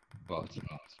 Well, it's a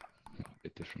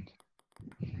bit different.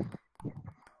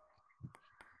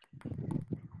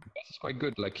 This is quite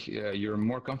good. Like you're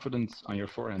more confident on your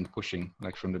forehand pushing,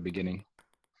 like from the beginning.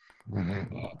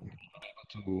 Mm-hmm. You're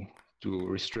able to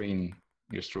restrain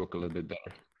your stroke a little bit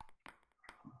better.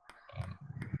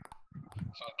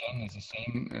 So again, it's the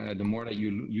same. The more that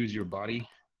you use your body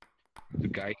to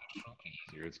guide the stroke, the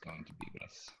easier it's going to be.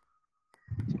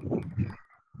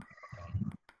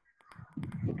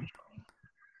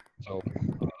 So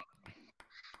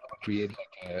create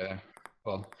like a,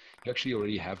 well, you actually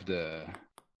already have the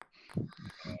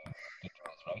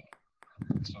drills, right?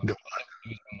 So the ones that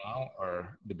we're using now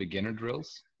are the beginner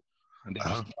drills, and they're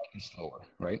just slightly slower,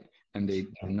 right? And they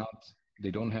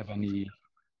don't have any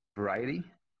variety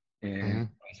in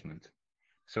placement.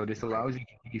 So this allows you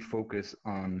to really focus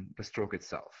on the stroke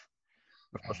itself.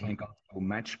 Of course, when it comes to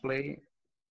match play,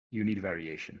 you need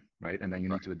variation, right? And then you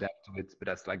need to adapt to it, but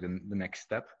that's like the next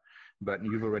step. But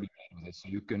you've already played with it, so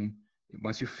you can,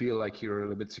 once you feel like you're a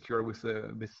little bit secure with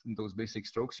those basic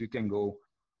strokes, you can go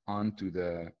on to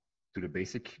the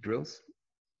basic drills,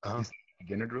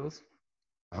 beginner drills,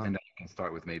 and then you can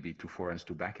start with maybe 2 forehands,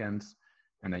 2 backhands,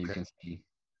 and then you can see,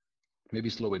 maybe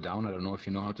slow it down. I don't know if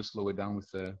you know how to slow it down with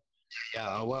the.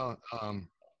 Yeah, well,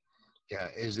 yeah,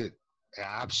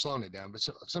 I've slowed it down, but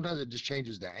sometimes it just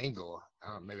changes the angle.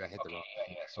 Maybe I hit the wrong.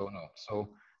 So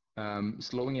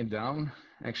slowing it down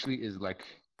actually is like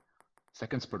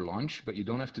seconds per launch, but you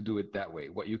don't have to do it that way.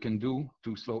 What you can do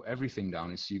to slow everything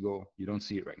down is you don't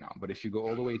see it right now, but if you go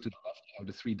all the way to the left, you have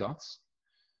the 3 dots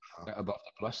above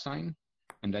the plus sign,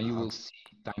 and then you will see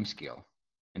time scale.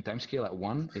 And time scale at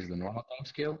 1 is the normal time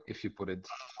scale. If you put it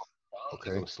down,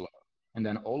 it goes slow. And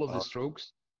then all of the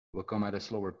strokes will come at a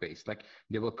slower pace. Like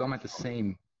they will come at the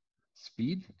same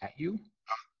speed at you,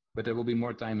 but there will be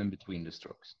more time in between the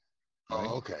strokes. Right?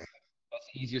 Oh, okay. That's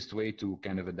the easiest way to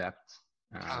kind of adapt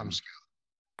time scale.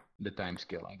 The time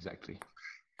scale, exactly.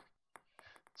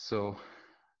 So,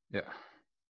 yeah.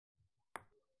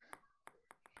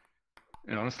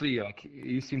 And honestly, like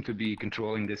you seem to be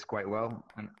controlling this quite well.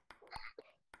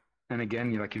 And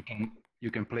again,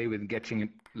 you can play with getting it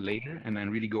later and then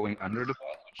really going under the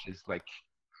ball, which is like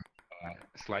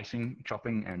slicing,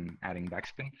 chopping, and adding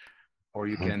backspin. Or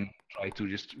you can try to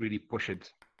just really push it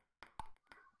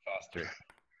faster.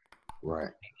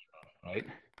 Right. Right?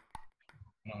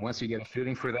 And once you get a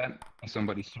feeling for that,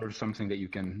 somebody serves something that you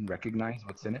can recognize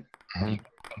what's in it,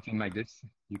 something like this,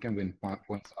 you can win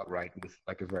points outright with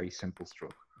like a very simple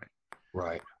stroke.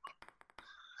 Right.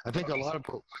 I think a lot of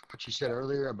what you said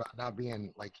earlier about not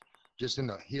being like just in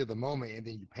the heat of the moment and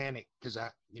then you panic because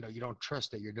you don't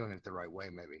trust that you're doing it the right way.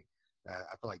 Maybe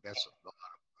I feel like that's a lot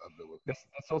of the.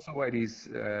 That's also why these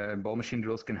ball machine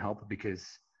drills can help, because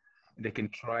they can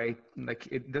try, like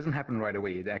it doesn't happen right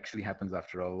away. It actually happens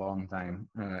after a long time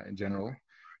in general.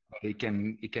 It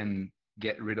can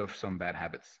get rid of some bad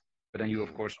habits. But then you,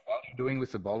 of course, while you're doing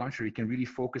with the ball launcher, you can really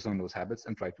focus on those habits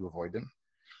and try to avoid them.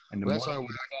 And that's why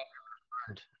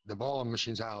the ball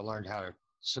machines, how I learned how to,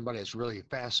 somebody that's really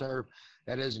fast serve,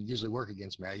 that doesn't usually work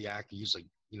against me. Yeah, I can usually,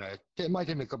 it might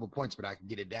take me a couple of points, but I can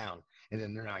get it down. And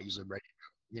then they're not usually ready,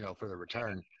 for the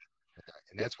return.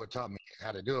 And that's what taught me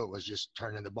how to do it, was just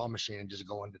turning the ball machine and just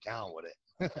going to town with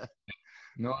it.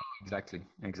 No, exactly.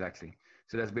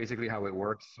 So that's basically how it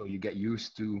works. So you get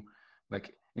used to,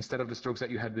 like, instead of the strokes that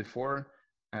you had before,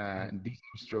 these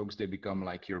strokes, they become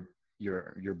like your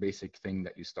basic thing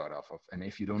that you start off of. And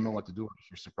if you don't know what to do,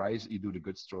 if you're surprised, you do the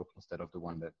good stroke instead of the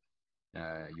one that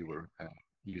you were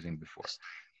using before.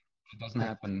 It doesn't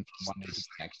happen from one day to the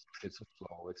next. It's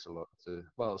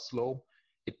slow.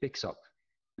 It picks up.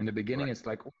 In the beginning, it's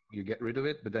like, you get rid of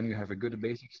it, but then you have a good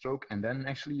basic stroke, and then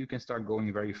actually you can start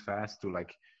going very fast to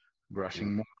like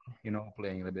brushing more,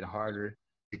 playing a little bit harder.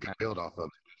 You can build off of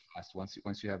it.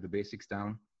 Once you have the basics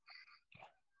down.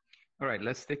 All right,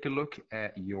 let's take a look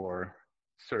at your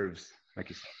serves, like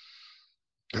you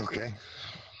said. Okay.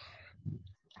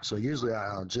 So usually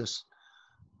I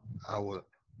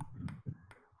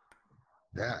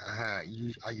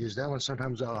use that one.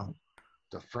 Sometimes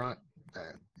the front.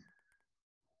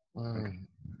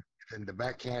 If And the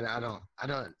backhand, I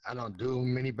don't do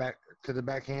many back to the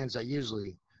backhands. I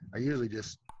usually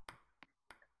just,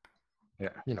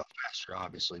 faster,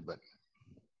 obviously, but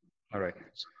all right.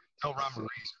 no rhyme or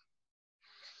reason.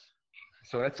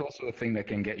 So that's also a thing that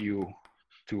can get you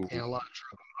to In a lot of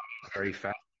trouble very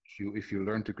fast if you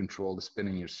learn to control the spin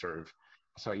in your serve.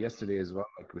 I saw it yesterday as well,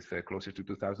 like with a closer to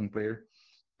 2000 player.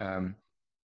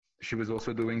 She was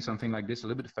also doing something like this, a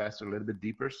little bit faster, a little bit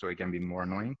deeper, so it can be more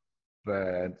annoying.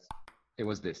 But it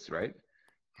was this, right?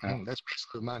 That's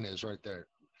basically what mine is right there.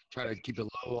 Try to keep it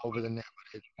low over the net.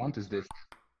 Want is this,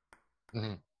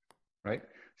 right?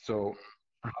 So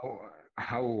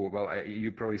how well,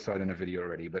 you probably saw it in a video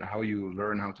already, but how you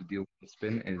learn how to deal with the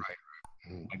spin is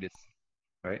like this,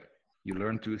 right? You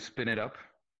learn to spin it up,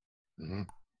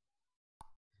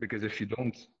 because if you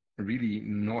don't really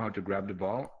know how to grab the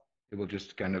ball, it will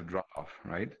just kind of drop off,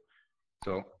 right?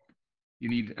 So you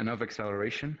need enough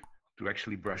acceleration to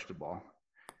actually brush the ball.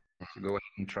 So go ahead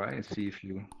and try and see if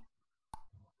you...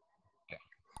 Yeah.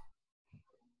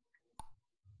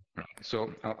 Right.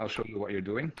 So I'll show you what you're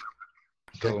doing.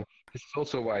 So this is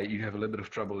also why you have a little bit of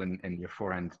trouble in your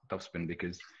forehand topspin,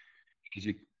 because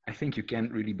I think you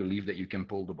can't really believe that you can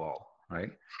pull the ball,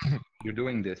 right? You're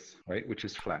doing this, right, which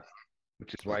is flat,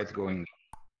 which is why it's going,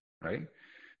 right?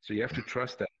 So you have to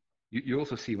trust that. You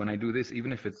also see when I do this,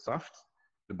 even if it's soft,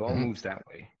 the ball moves that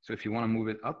way. So if you want to move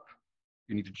it up,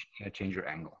 you need to change your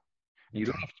angle. And you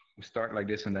don't have to start like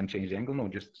this and then change the angle. No,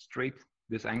 just straight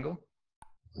this angle,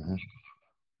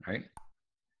 right?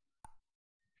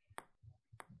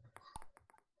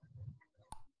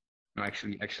 No,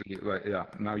 actually, well, yeah.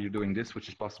 Now you're doing this, which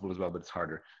is possible as well, but it's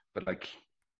harder. But like,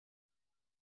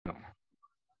 no,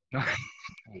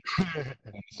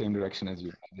 same direction as you.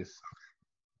 Like this.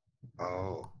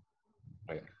 Oh.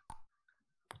 Right.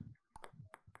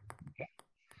 Okay.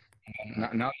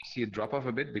 Now you see it drop off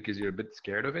a bit because you're a bit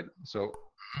scared of it. So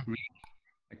really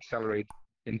accelerate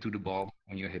into the ball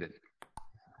when you hit it.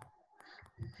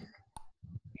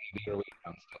 The other way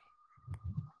around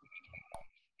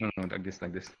still. No, like this,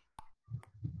 like this.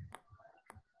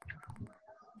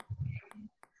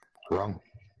 Wrong.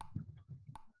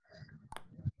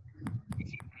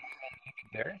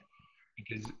 There,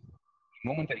 because the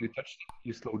moment that you touch it,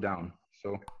 you slow down. So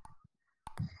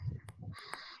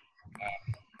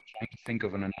trying to think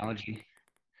of an analogy.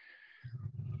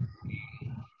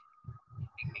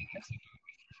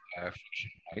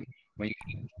 Friction, right? When you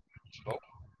hit it slow,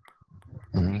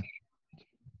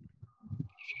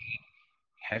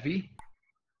 heavy,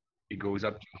 it goes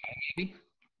up too high, maybe.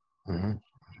 It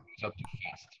goes up too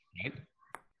fast,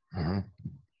 right?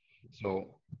 So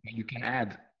you can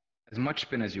add as much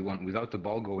spin as you want without the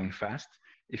ball going fast.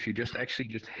 If you just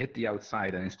hit the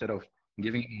outside, and instead of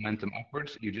giving it momentum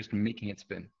upwards, you're just making it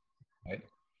spin, right?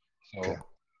 So a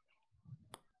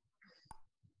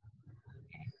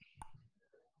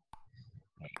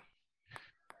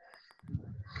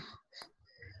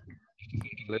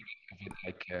little bit of it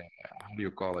like how do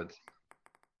you call it?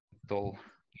 All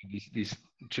these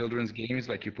children's games,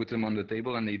 like you put them on the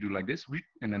table and they do like this,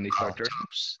 and then they start turning.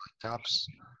 Tops.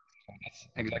 That's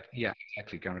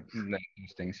exactly kind of like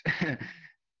those things.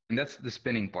 And that's the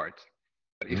spinning part.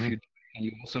 But if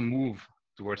you also move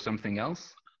towards something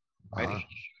else, right?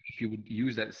 If you would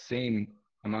use that same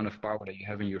amount of power that you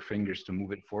have in your fingers to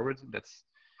move it forward, that's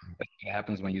what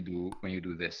happens when you do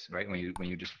this, right? When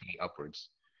you just play upwards.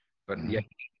 But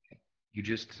you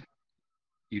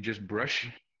just brush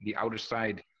the outer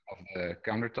side of the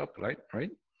countertop, right?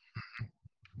 And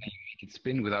you make it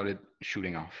spin without it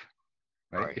shooting off,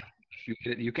 right? If you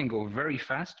hit it, you can go very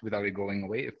fast without it going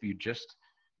away if you just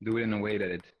do it in a way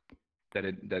that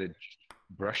it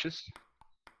brushes.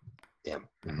 Yeah.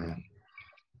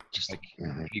 Just like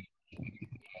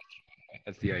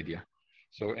that's the idea.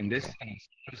 So in this,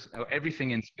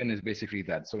 everything in spin is basically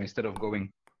that. So instead of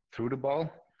going through the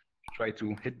ball, try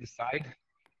to hit the side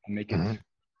and make it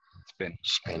spin.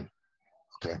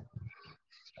 Okay.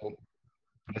 So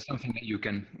that's something that you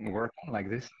can work on like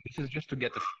this. This is just to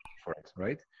get the feeling for it,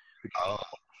 right?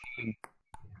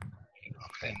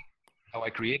 Okay. How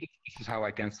I create it, this is how I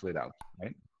cancel it out,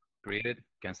 right? Create it,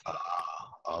 cancel it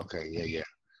out. Okay, yeah.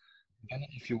 Then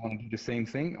if you want to do the same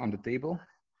thing on the table,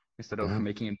 instead of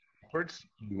making it backwards,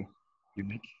 you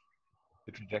make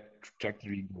the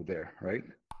trajectory go there, right?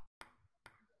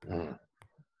 Yeah.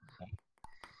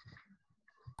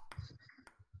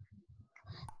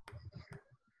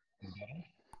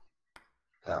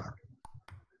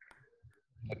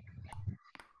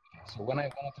 So when I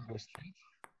wanted to go straight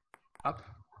up,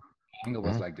 the angle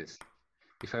was like this.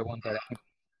 If I want that angle,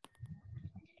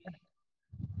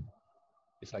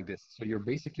 it's like this. So you're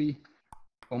basically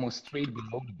almost straight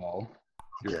below the ball.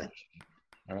 Okay.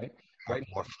 All right. Right.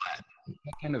 More flat.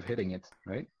 Not kind of hitting it,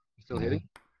 right? You're still hitting.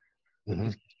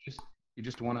 You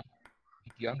just want to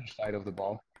hit the underside of the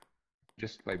ball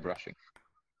just by brushing.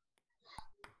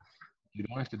 You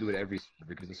don't have to do it every serve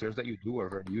because the serves that you do are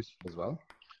very useful as well.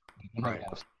 You don't have a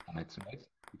lot of on it, right?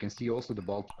 You can see also the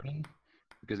ball turning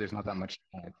because there's not that much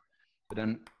on it. But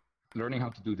then learning how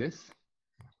to do this,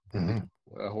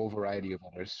 a whole variety of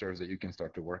other serves that you can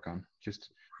start to work on. Just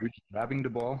really grabbing the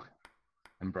ball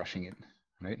and brushing it,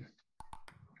 right?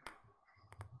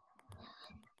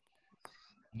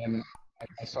 And then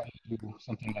I saw you do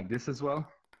something like this as well.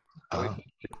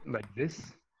 Like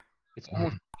this, it's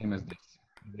almost the same as this.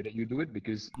 The way that you do it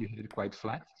because you hit it quite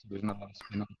flat, so there's not a lot of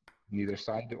spin on neither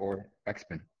side or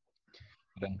backspin.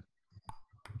 But then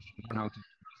you learn how to do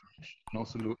this, and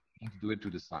also learn to do it to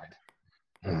the side.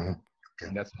 And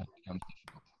that's when it becomes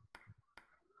difficult.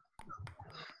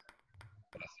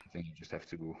 But that's something you just have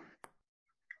to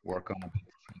work on a bit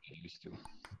to get used to.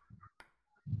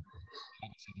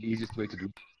 The easiest way to do it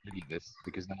is really this,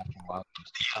 because then after a while,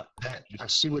 I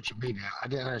see what you mean now. I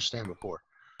didn't understand before,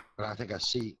 but I think I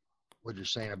see what you're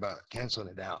saying about canceling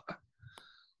it out.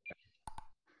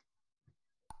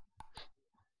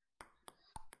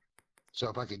 So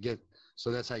if I could get,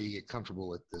 so that's how you get comfortable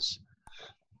with this.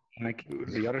 Like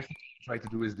the other thing I try to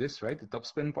do is this, right? The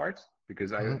topspin part,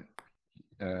 because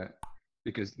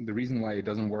because the reason why it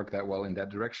doesn't work that well in that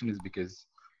direction is because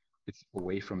it's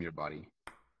away from your body,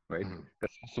 right?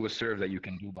 That's also a serve that you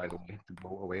can do, by the way, to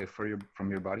go away from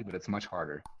your body, but it's much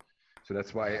harder. So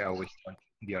that's why I always start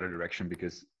the other direction,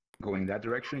 because going that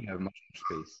direction, you have much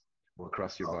more space or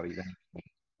across your body than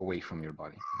away from your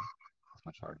body. It's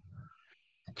much harder.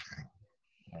 Okay.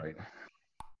 All right.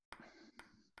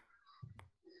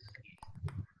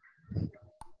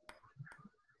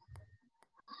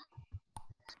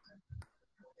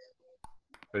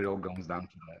 But it all comes down to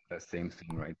that same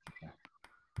thing, right? If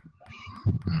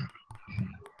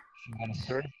you want to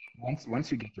serve,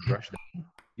 once you get the brush down,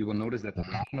 you will notice that the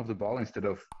line of the ball, instead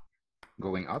of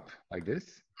going up like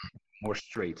this, more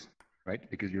straight, right?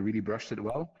 Because you really brushed it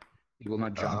well. It will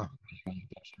not jump when you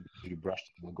touch it. Because you brushed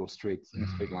it, it will go straight in a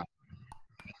straight line.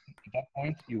 At that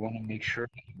point, you want to make sure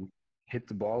that you hit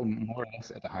the ball more or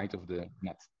less at the height of the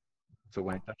net. So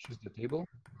when it touches the table,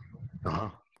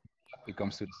 it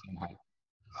comes to the same height.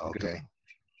 Okay.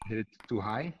 If you hit it too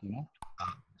high,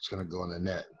 it's going to go in the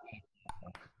net.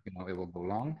 It will go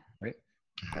long, right?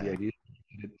 Okay. The idea is to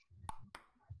hit it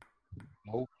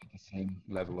low at the same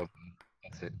level of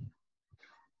that's it.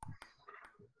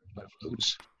 But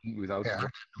without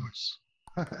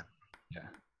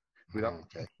without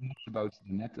much about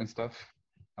the net and stuff,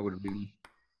 I would really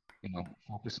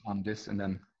focus on this and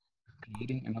then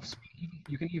creating enough speed.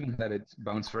 You can even let it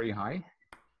bounce very high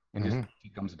and just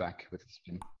it comes back with the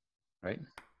spin, right?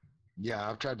 Yeah,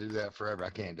 I've tried to do that forever. I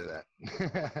can't do that.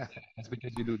 That's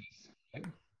because you do this, right?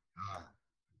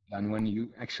 And when you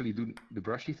actually do the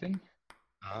brushy thing,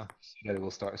 that it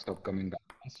will stop coming back.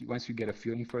 Once you get a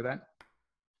feeling for that,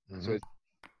 so it's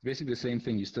basically the same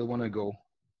thing. You still want to go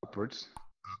upwards,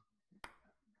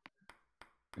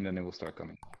 and then it will start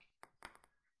coming back.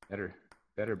 Better.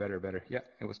 Yeah,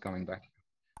 it was coming back.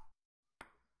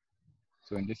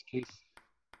 So in this case,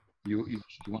 you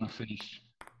want to finish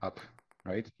up,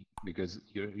 right? Because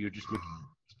you're just looking.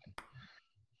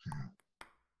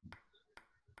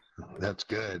 That's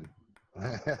good.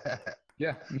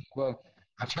 Yeah. Well,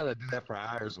 I tried to do that for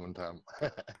hours one time.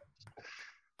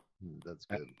 That's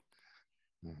good.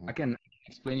 I can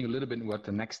explain you a little bit what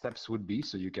the next steps would be,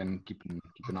 so you can keep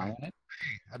an eye on it.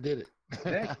 I did it.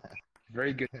 Yeah.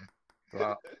 Very good.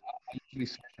 Well, I usually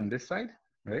start on this side,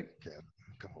 right? Okay,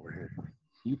 come over here.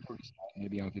 You probably saw it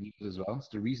maybe on videos as well. So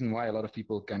the reason why a lot of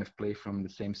people kind of play from the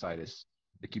same side is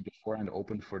they keep the forehand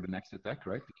open for the next attack,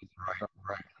 right?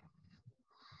 Right.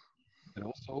 But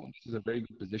also, this is a very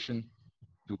good position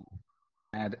to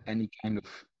add any kind of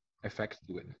effect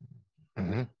to it.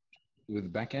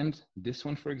 With backhand, this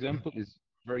one, for example, is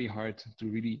very hard to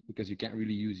really, because you can't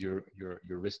really use your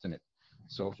wrist in it.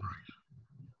 So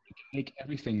you can make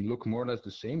everything look more or less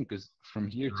the same, because from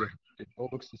here to it all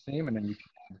looks the same, and then you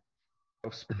can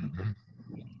add spin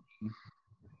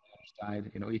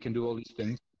side. You can do all these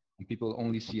things, and people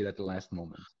only see it at the last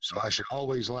moment. So I should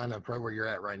always line up right where you're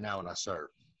at right now when I serve.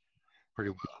 Pretty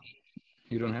well.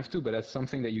 You don't have to, but that's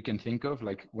something that you can think of,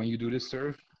 like when you do this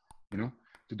serve, to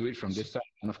do it from this side,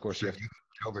 and of course you have to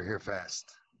get over here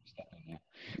fast.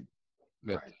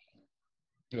 But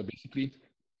basically,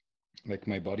 like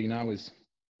my body now is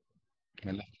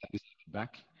my left leg is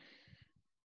back,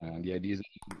 and the idea is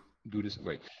that you do this.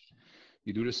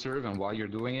 You do the serve, and while you're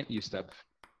doing it, you step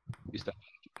you step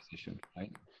into position,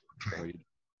 right? Okay. So you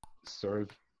serve,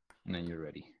 and then you're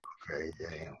ready. Okay.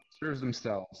 Yeah. Serves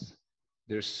themselves.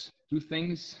 There's two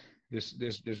things. There's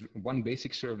one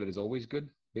basic serve that is always good,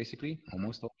 basically,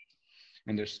 almost always.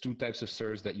 And there's two types of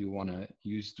serves that you want to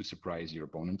use to surprise your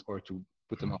opponent or to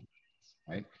put them up,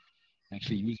 right?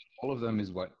 Actually, using all of them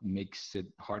is what makes it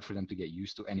hard for them to get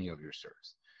used to any of your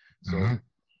serves. So,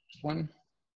 first one,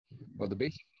 well, the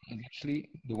basic one is actually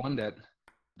the one that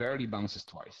barely bounces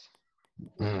twice.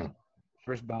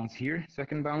 First bounce here,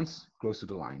 second bounce, close to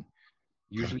the line.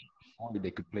 Usually, before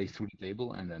they could play through the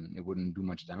table and then it wouldn't do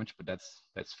much damage, but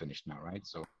that's finished now, right?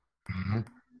 So,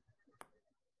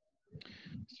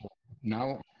 so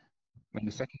now, when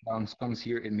the second bounce comes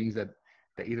here, it means that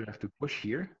they either have to push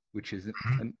here, which is a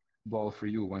ball for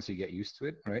you once you get used to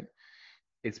it, right?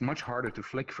 It's much harder to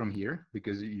flick from here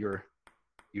because you're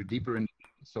deeper in.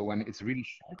 So when it's really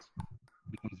short, it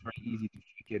becomes very easy to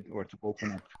flick it or to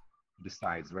open up the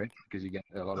sides, right? Because you get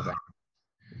a lot of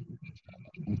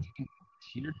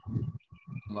here,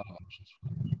 a lot of options.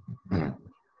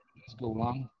 Just go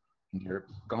long, and they're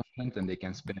confident, and they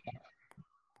can spin it up.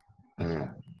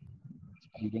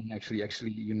 You don't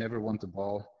actually, you never want the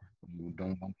ball. You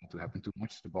don't want it to happen too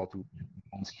much. The ball to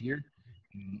bounce here,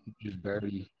 and just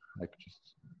barely, like,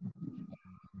 just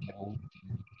get over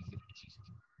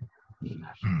it.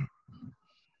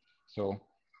 So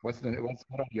what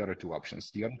are the other two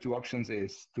options? The other two options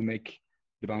is to make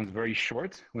the bounce very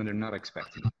short when they're not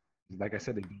expecting it. Like I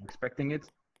said, if they're expecting it,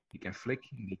 you can flick,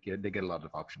 and they get a lot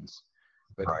of options.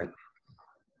 But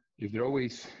if they're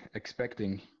always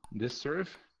expecting this serve,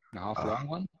 the half long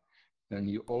one, then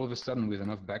you all of a sudden with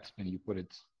enough backspin, you put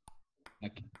it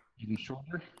like even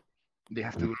shorter. They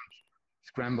have to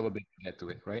scramble a bit to get to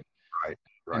it, right? Right.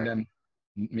 And then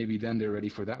maybe then they're ready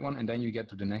for that one, and then you get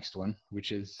to the next one,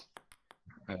 which is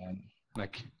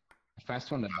like a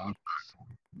fast one that bounces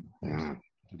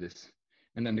to this.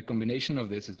 And then the combination of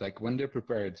this is like when they're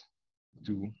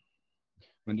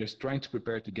trying to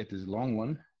prepare to get this long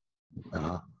one, they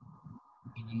will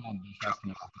not be fast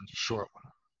enough. Short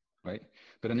one. Right?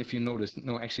 But then if you notice,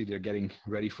 no, actually they're getting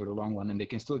ready for the long one and they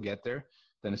can still get there,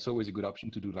 then it's always a good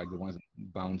option to do like the ones that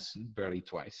bounce barely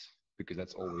twice, because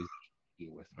that's always to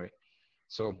deal with, right?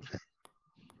 So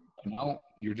now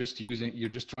you're just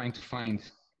trying to find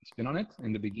spin on it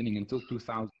in the beginning until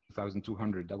 2000,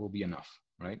 2200, that will be enough,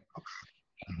 right?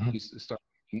 You start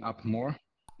up more,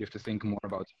 you have to think more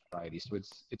about variety. So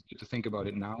it's good to think about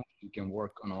it now. You can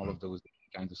work on all of those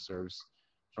kinds of serves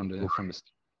from the start,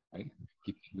 right?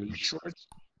 Keep it really short,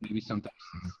 maybe sometimes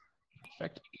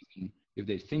effect. If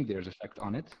they think there's effect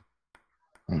on it,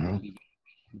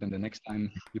 then the next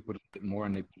time you put a bit more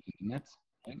and they put it in the net,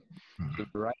 right? The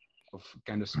variety of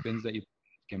kind of spins that you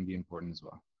can be important as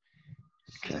well.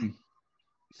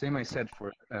 Same I said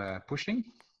for pushing,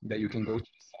 that you can go to the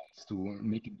sides to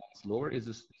make it bounce lower, is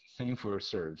the same for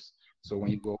serves. So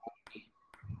when you go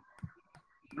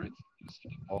right, you see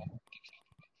the ball.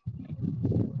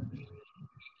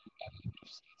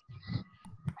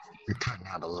 You're cutting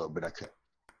out a little bit. I could.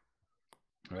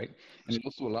 Right, and it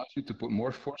also allows you to put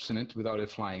more force in it without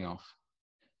it flying off.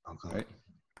 Okay. Right.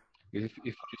 If you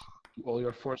just do all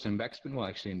your force in backspin, well,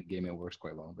 actually in the game it works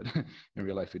quite well, but in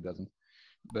real life it doesn't.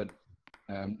 But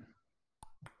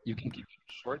you can keep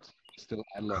it short, still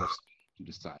add a lot of spin to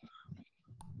the side.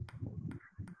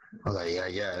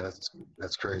 Okay, yeah,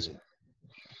 that's crazy.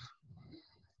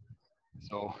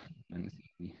 So, and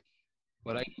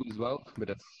what I do as well, but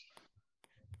that's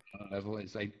level,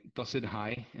 is I toss it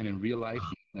high, and in real life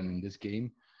and in this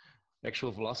game, the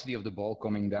actual velocity of the ball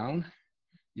coming down,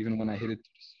 even when I hit it to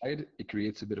the side, it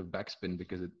creates a bit of backspin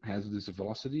because it has this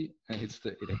velocity and it hits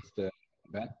the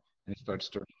bat and it starts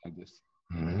turning like this.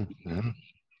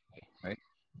 Right?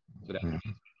 So that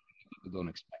people don't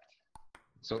expect.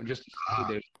 So just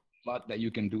there's a lot that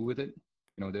you can do with it.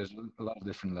 You know, there's a lot of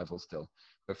different levels still.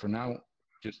 But for now,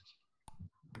 just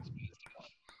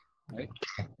right?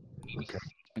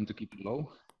 And to keep it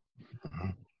low.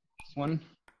 This one,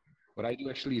 what I do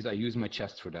actually is I use my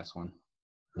chest for this one.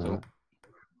 So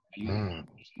I use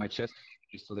my chest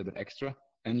just a little bit extra,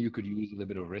 and you could use a little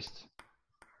bit of wrist.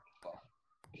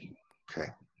 Okay.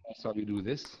 That's how you do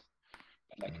this.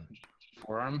 But like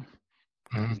forearm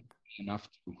is enough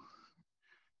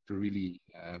to really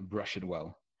brush it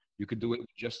well. You could do it with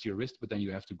just your wrist, but then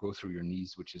you have to go through your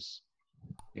knees, which is,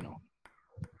 you know,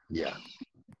 yeah,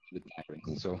 a bit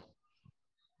tiring. So.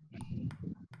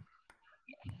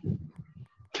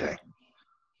 Okay.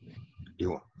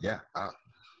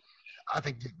 I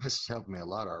think this has helped me a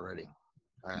lot already.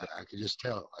 I could just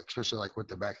tell, especially like with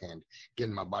the backhand,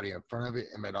 getting my body in front of it,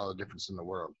 and made all the difference in the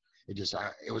world. It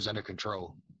was under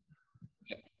control.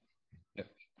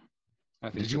 I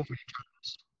think Did you want me to try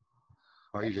this?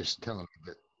 Or are you just telling me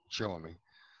that, showing me?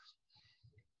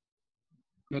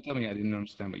 No, tell me. I didn't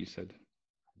understand what you said.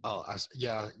 Oh,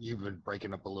 yeah, you've been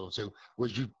breaking up a little too.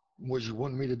 Was you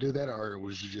wanting me to do that, or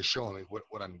was you just showing me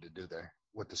what I need to do there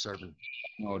with the serving?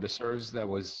 No, the serves, that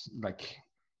was like,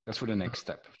 that's for the next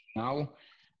step. Now,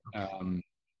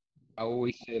 I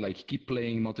always say, like, keep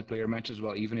playing multiplayer matches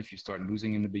well, even if you start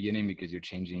losing in the beginning, because you're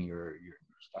changing your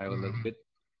style a little bit.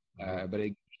 But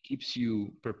it keeps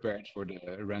you prepared for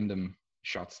the random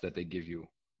shots that they give you,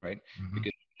 right?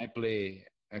 Because I play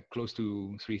close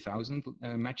to 3,000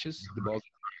 matches. The balls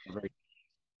are very,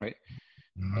 right?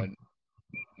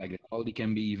 Like, the quality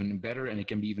can be even better, and it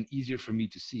can be even easier for me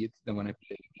to see it than when I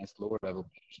play against lower level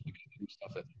players, because they do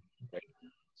stuff that, right?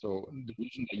 So the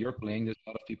reason that you're playing, there's a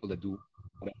lot of people that do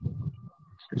whatever.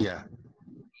 Yeah.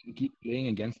 You keep playing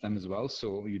against them as well,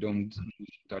 so you don't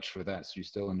lose touch for that. So you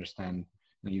still understand,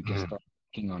 and you can start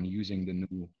working on using the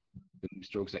new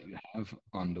strokes that you have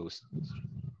on those.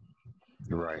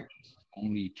 Right.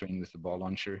 Only training with the ball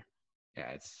launcher.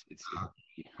 Yeah, it's how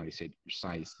do you say it,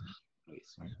 precise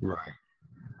place, right? Right.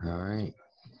 All right.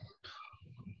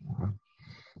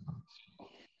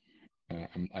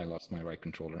 I lost my right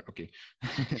controller. Okay.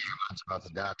 Mine's about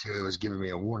to die too. It was giving me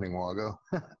a warning a while ago.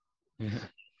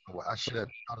 Well, I should have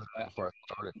thought of that before I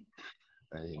started.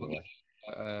 Anyway.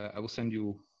 I will send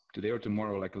you today or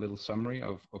tomorrow like a little summary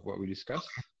of what we discussed.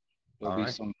 There'll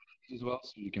be some as well,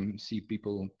 so you can see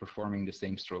people performing the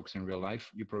same strokes in real life.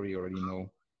 You probably already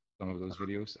know some of those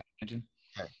videos, I imagine.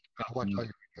 Okay. I watch all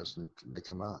your videos and they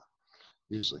come out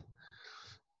usually.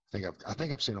 I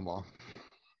think I've seen them all.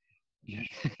 Yeah,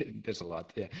 there's a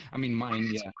lot. Yeah, I mean mine.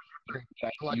 Yeah,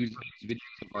 I use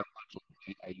videos of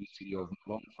I use video of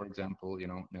Boll, for example.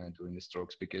 Doing the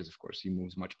strokes, because of course he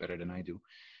moves much better than I do.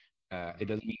 It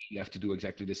doesn't mean you have to do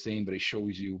exactly the same, but it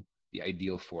shows you the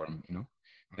ideal form,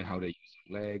 and how they use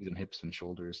legs and hips and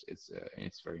shoulders. It's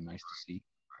very nice to see,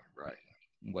 right,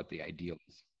 what the ideal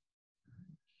is.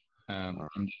 And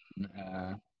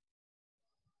then,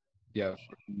 yeah,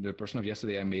 for the person of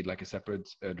yesterday, I made like a separate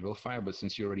drill file, but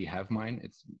since you already have mine,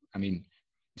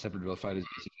 separate drill file is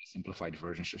basically a simplified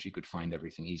version, so she could find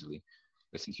everything easily.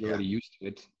 But since you're already used to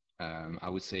it, I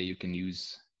would say you can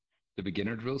use the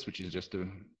beginner drills, which is just the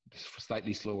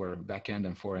slightly slower backhand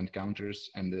and forehand counters,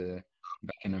 and the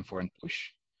backhand and forehand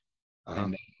push.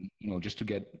 And then, just to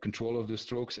get control of the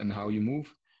strokes and how you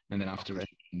move. And then after that,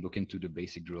 you can look into the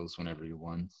basic drills whenever you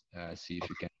want. See if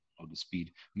you can control the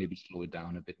speed, maybe slow it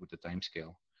down a bit with the time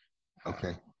scale.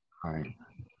 Okay. All right.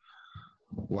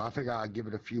 Well, I think I'll give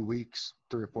it a few weeks,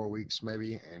 3 or 4 weeks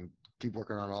maybe, and keep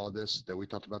working on all of this that we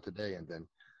talked about today. And then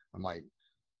I might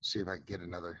see if I can get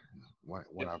another when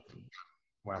I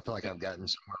feel like I've gotten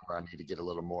somewhere where I need to get a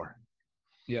little more.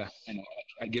 Yeah,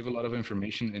 I give a lot of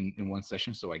information in one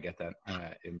session, so I get that.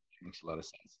 It makes a lot of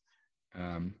sense.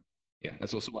 Yeah,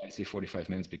 that's also why I say 45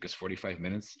 minutes, because 45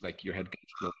 minutes, like, your head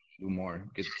can do more.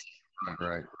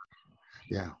 Right.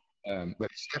 Yeah. But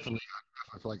it's definitely,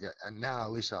 I feel like and now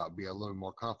at least I'll be a little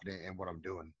more confident in what I'm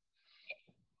doing.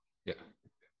 Yeah.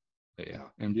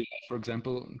 And for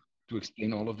example, to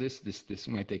explain all of this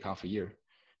might take half a year,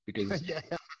 because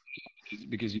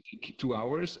because you take 2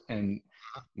 hours, and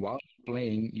while you're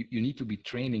playing, you need to be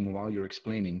training while you're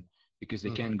explaining, because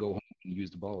they can't go home and use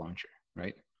the ball launcher,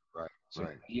 right? Right. So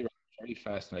here, very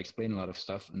fast, and I explain a lot of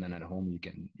stuff, and then at home you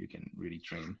can really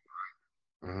train.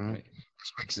 Right?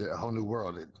 This makes it a whole new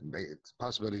world. Its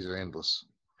possibilities are endless.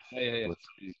 Yeah.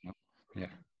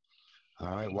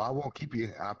 All right. Well, I won't keep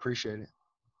you. I appreciate it.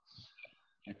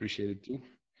 I appreciate it too.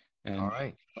 And all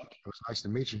right. It was nice to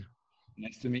meet you.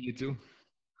 Nice to meet you too.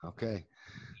 Okay.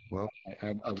 Well,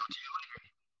 I'll talk to you later.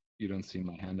 You don't see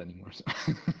my hand anymore. So.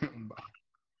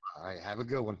 All right. Have a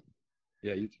good one.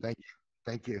 Yeah, you too.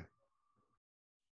 Thank you.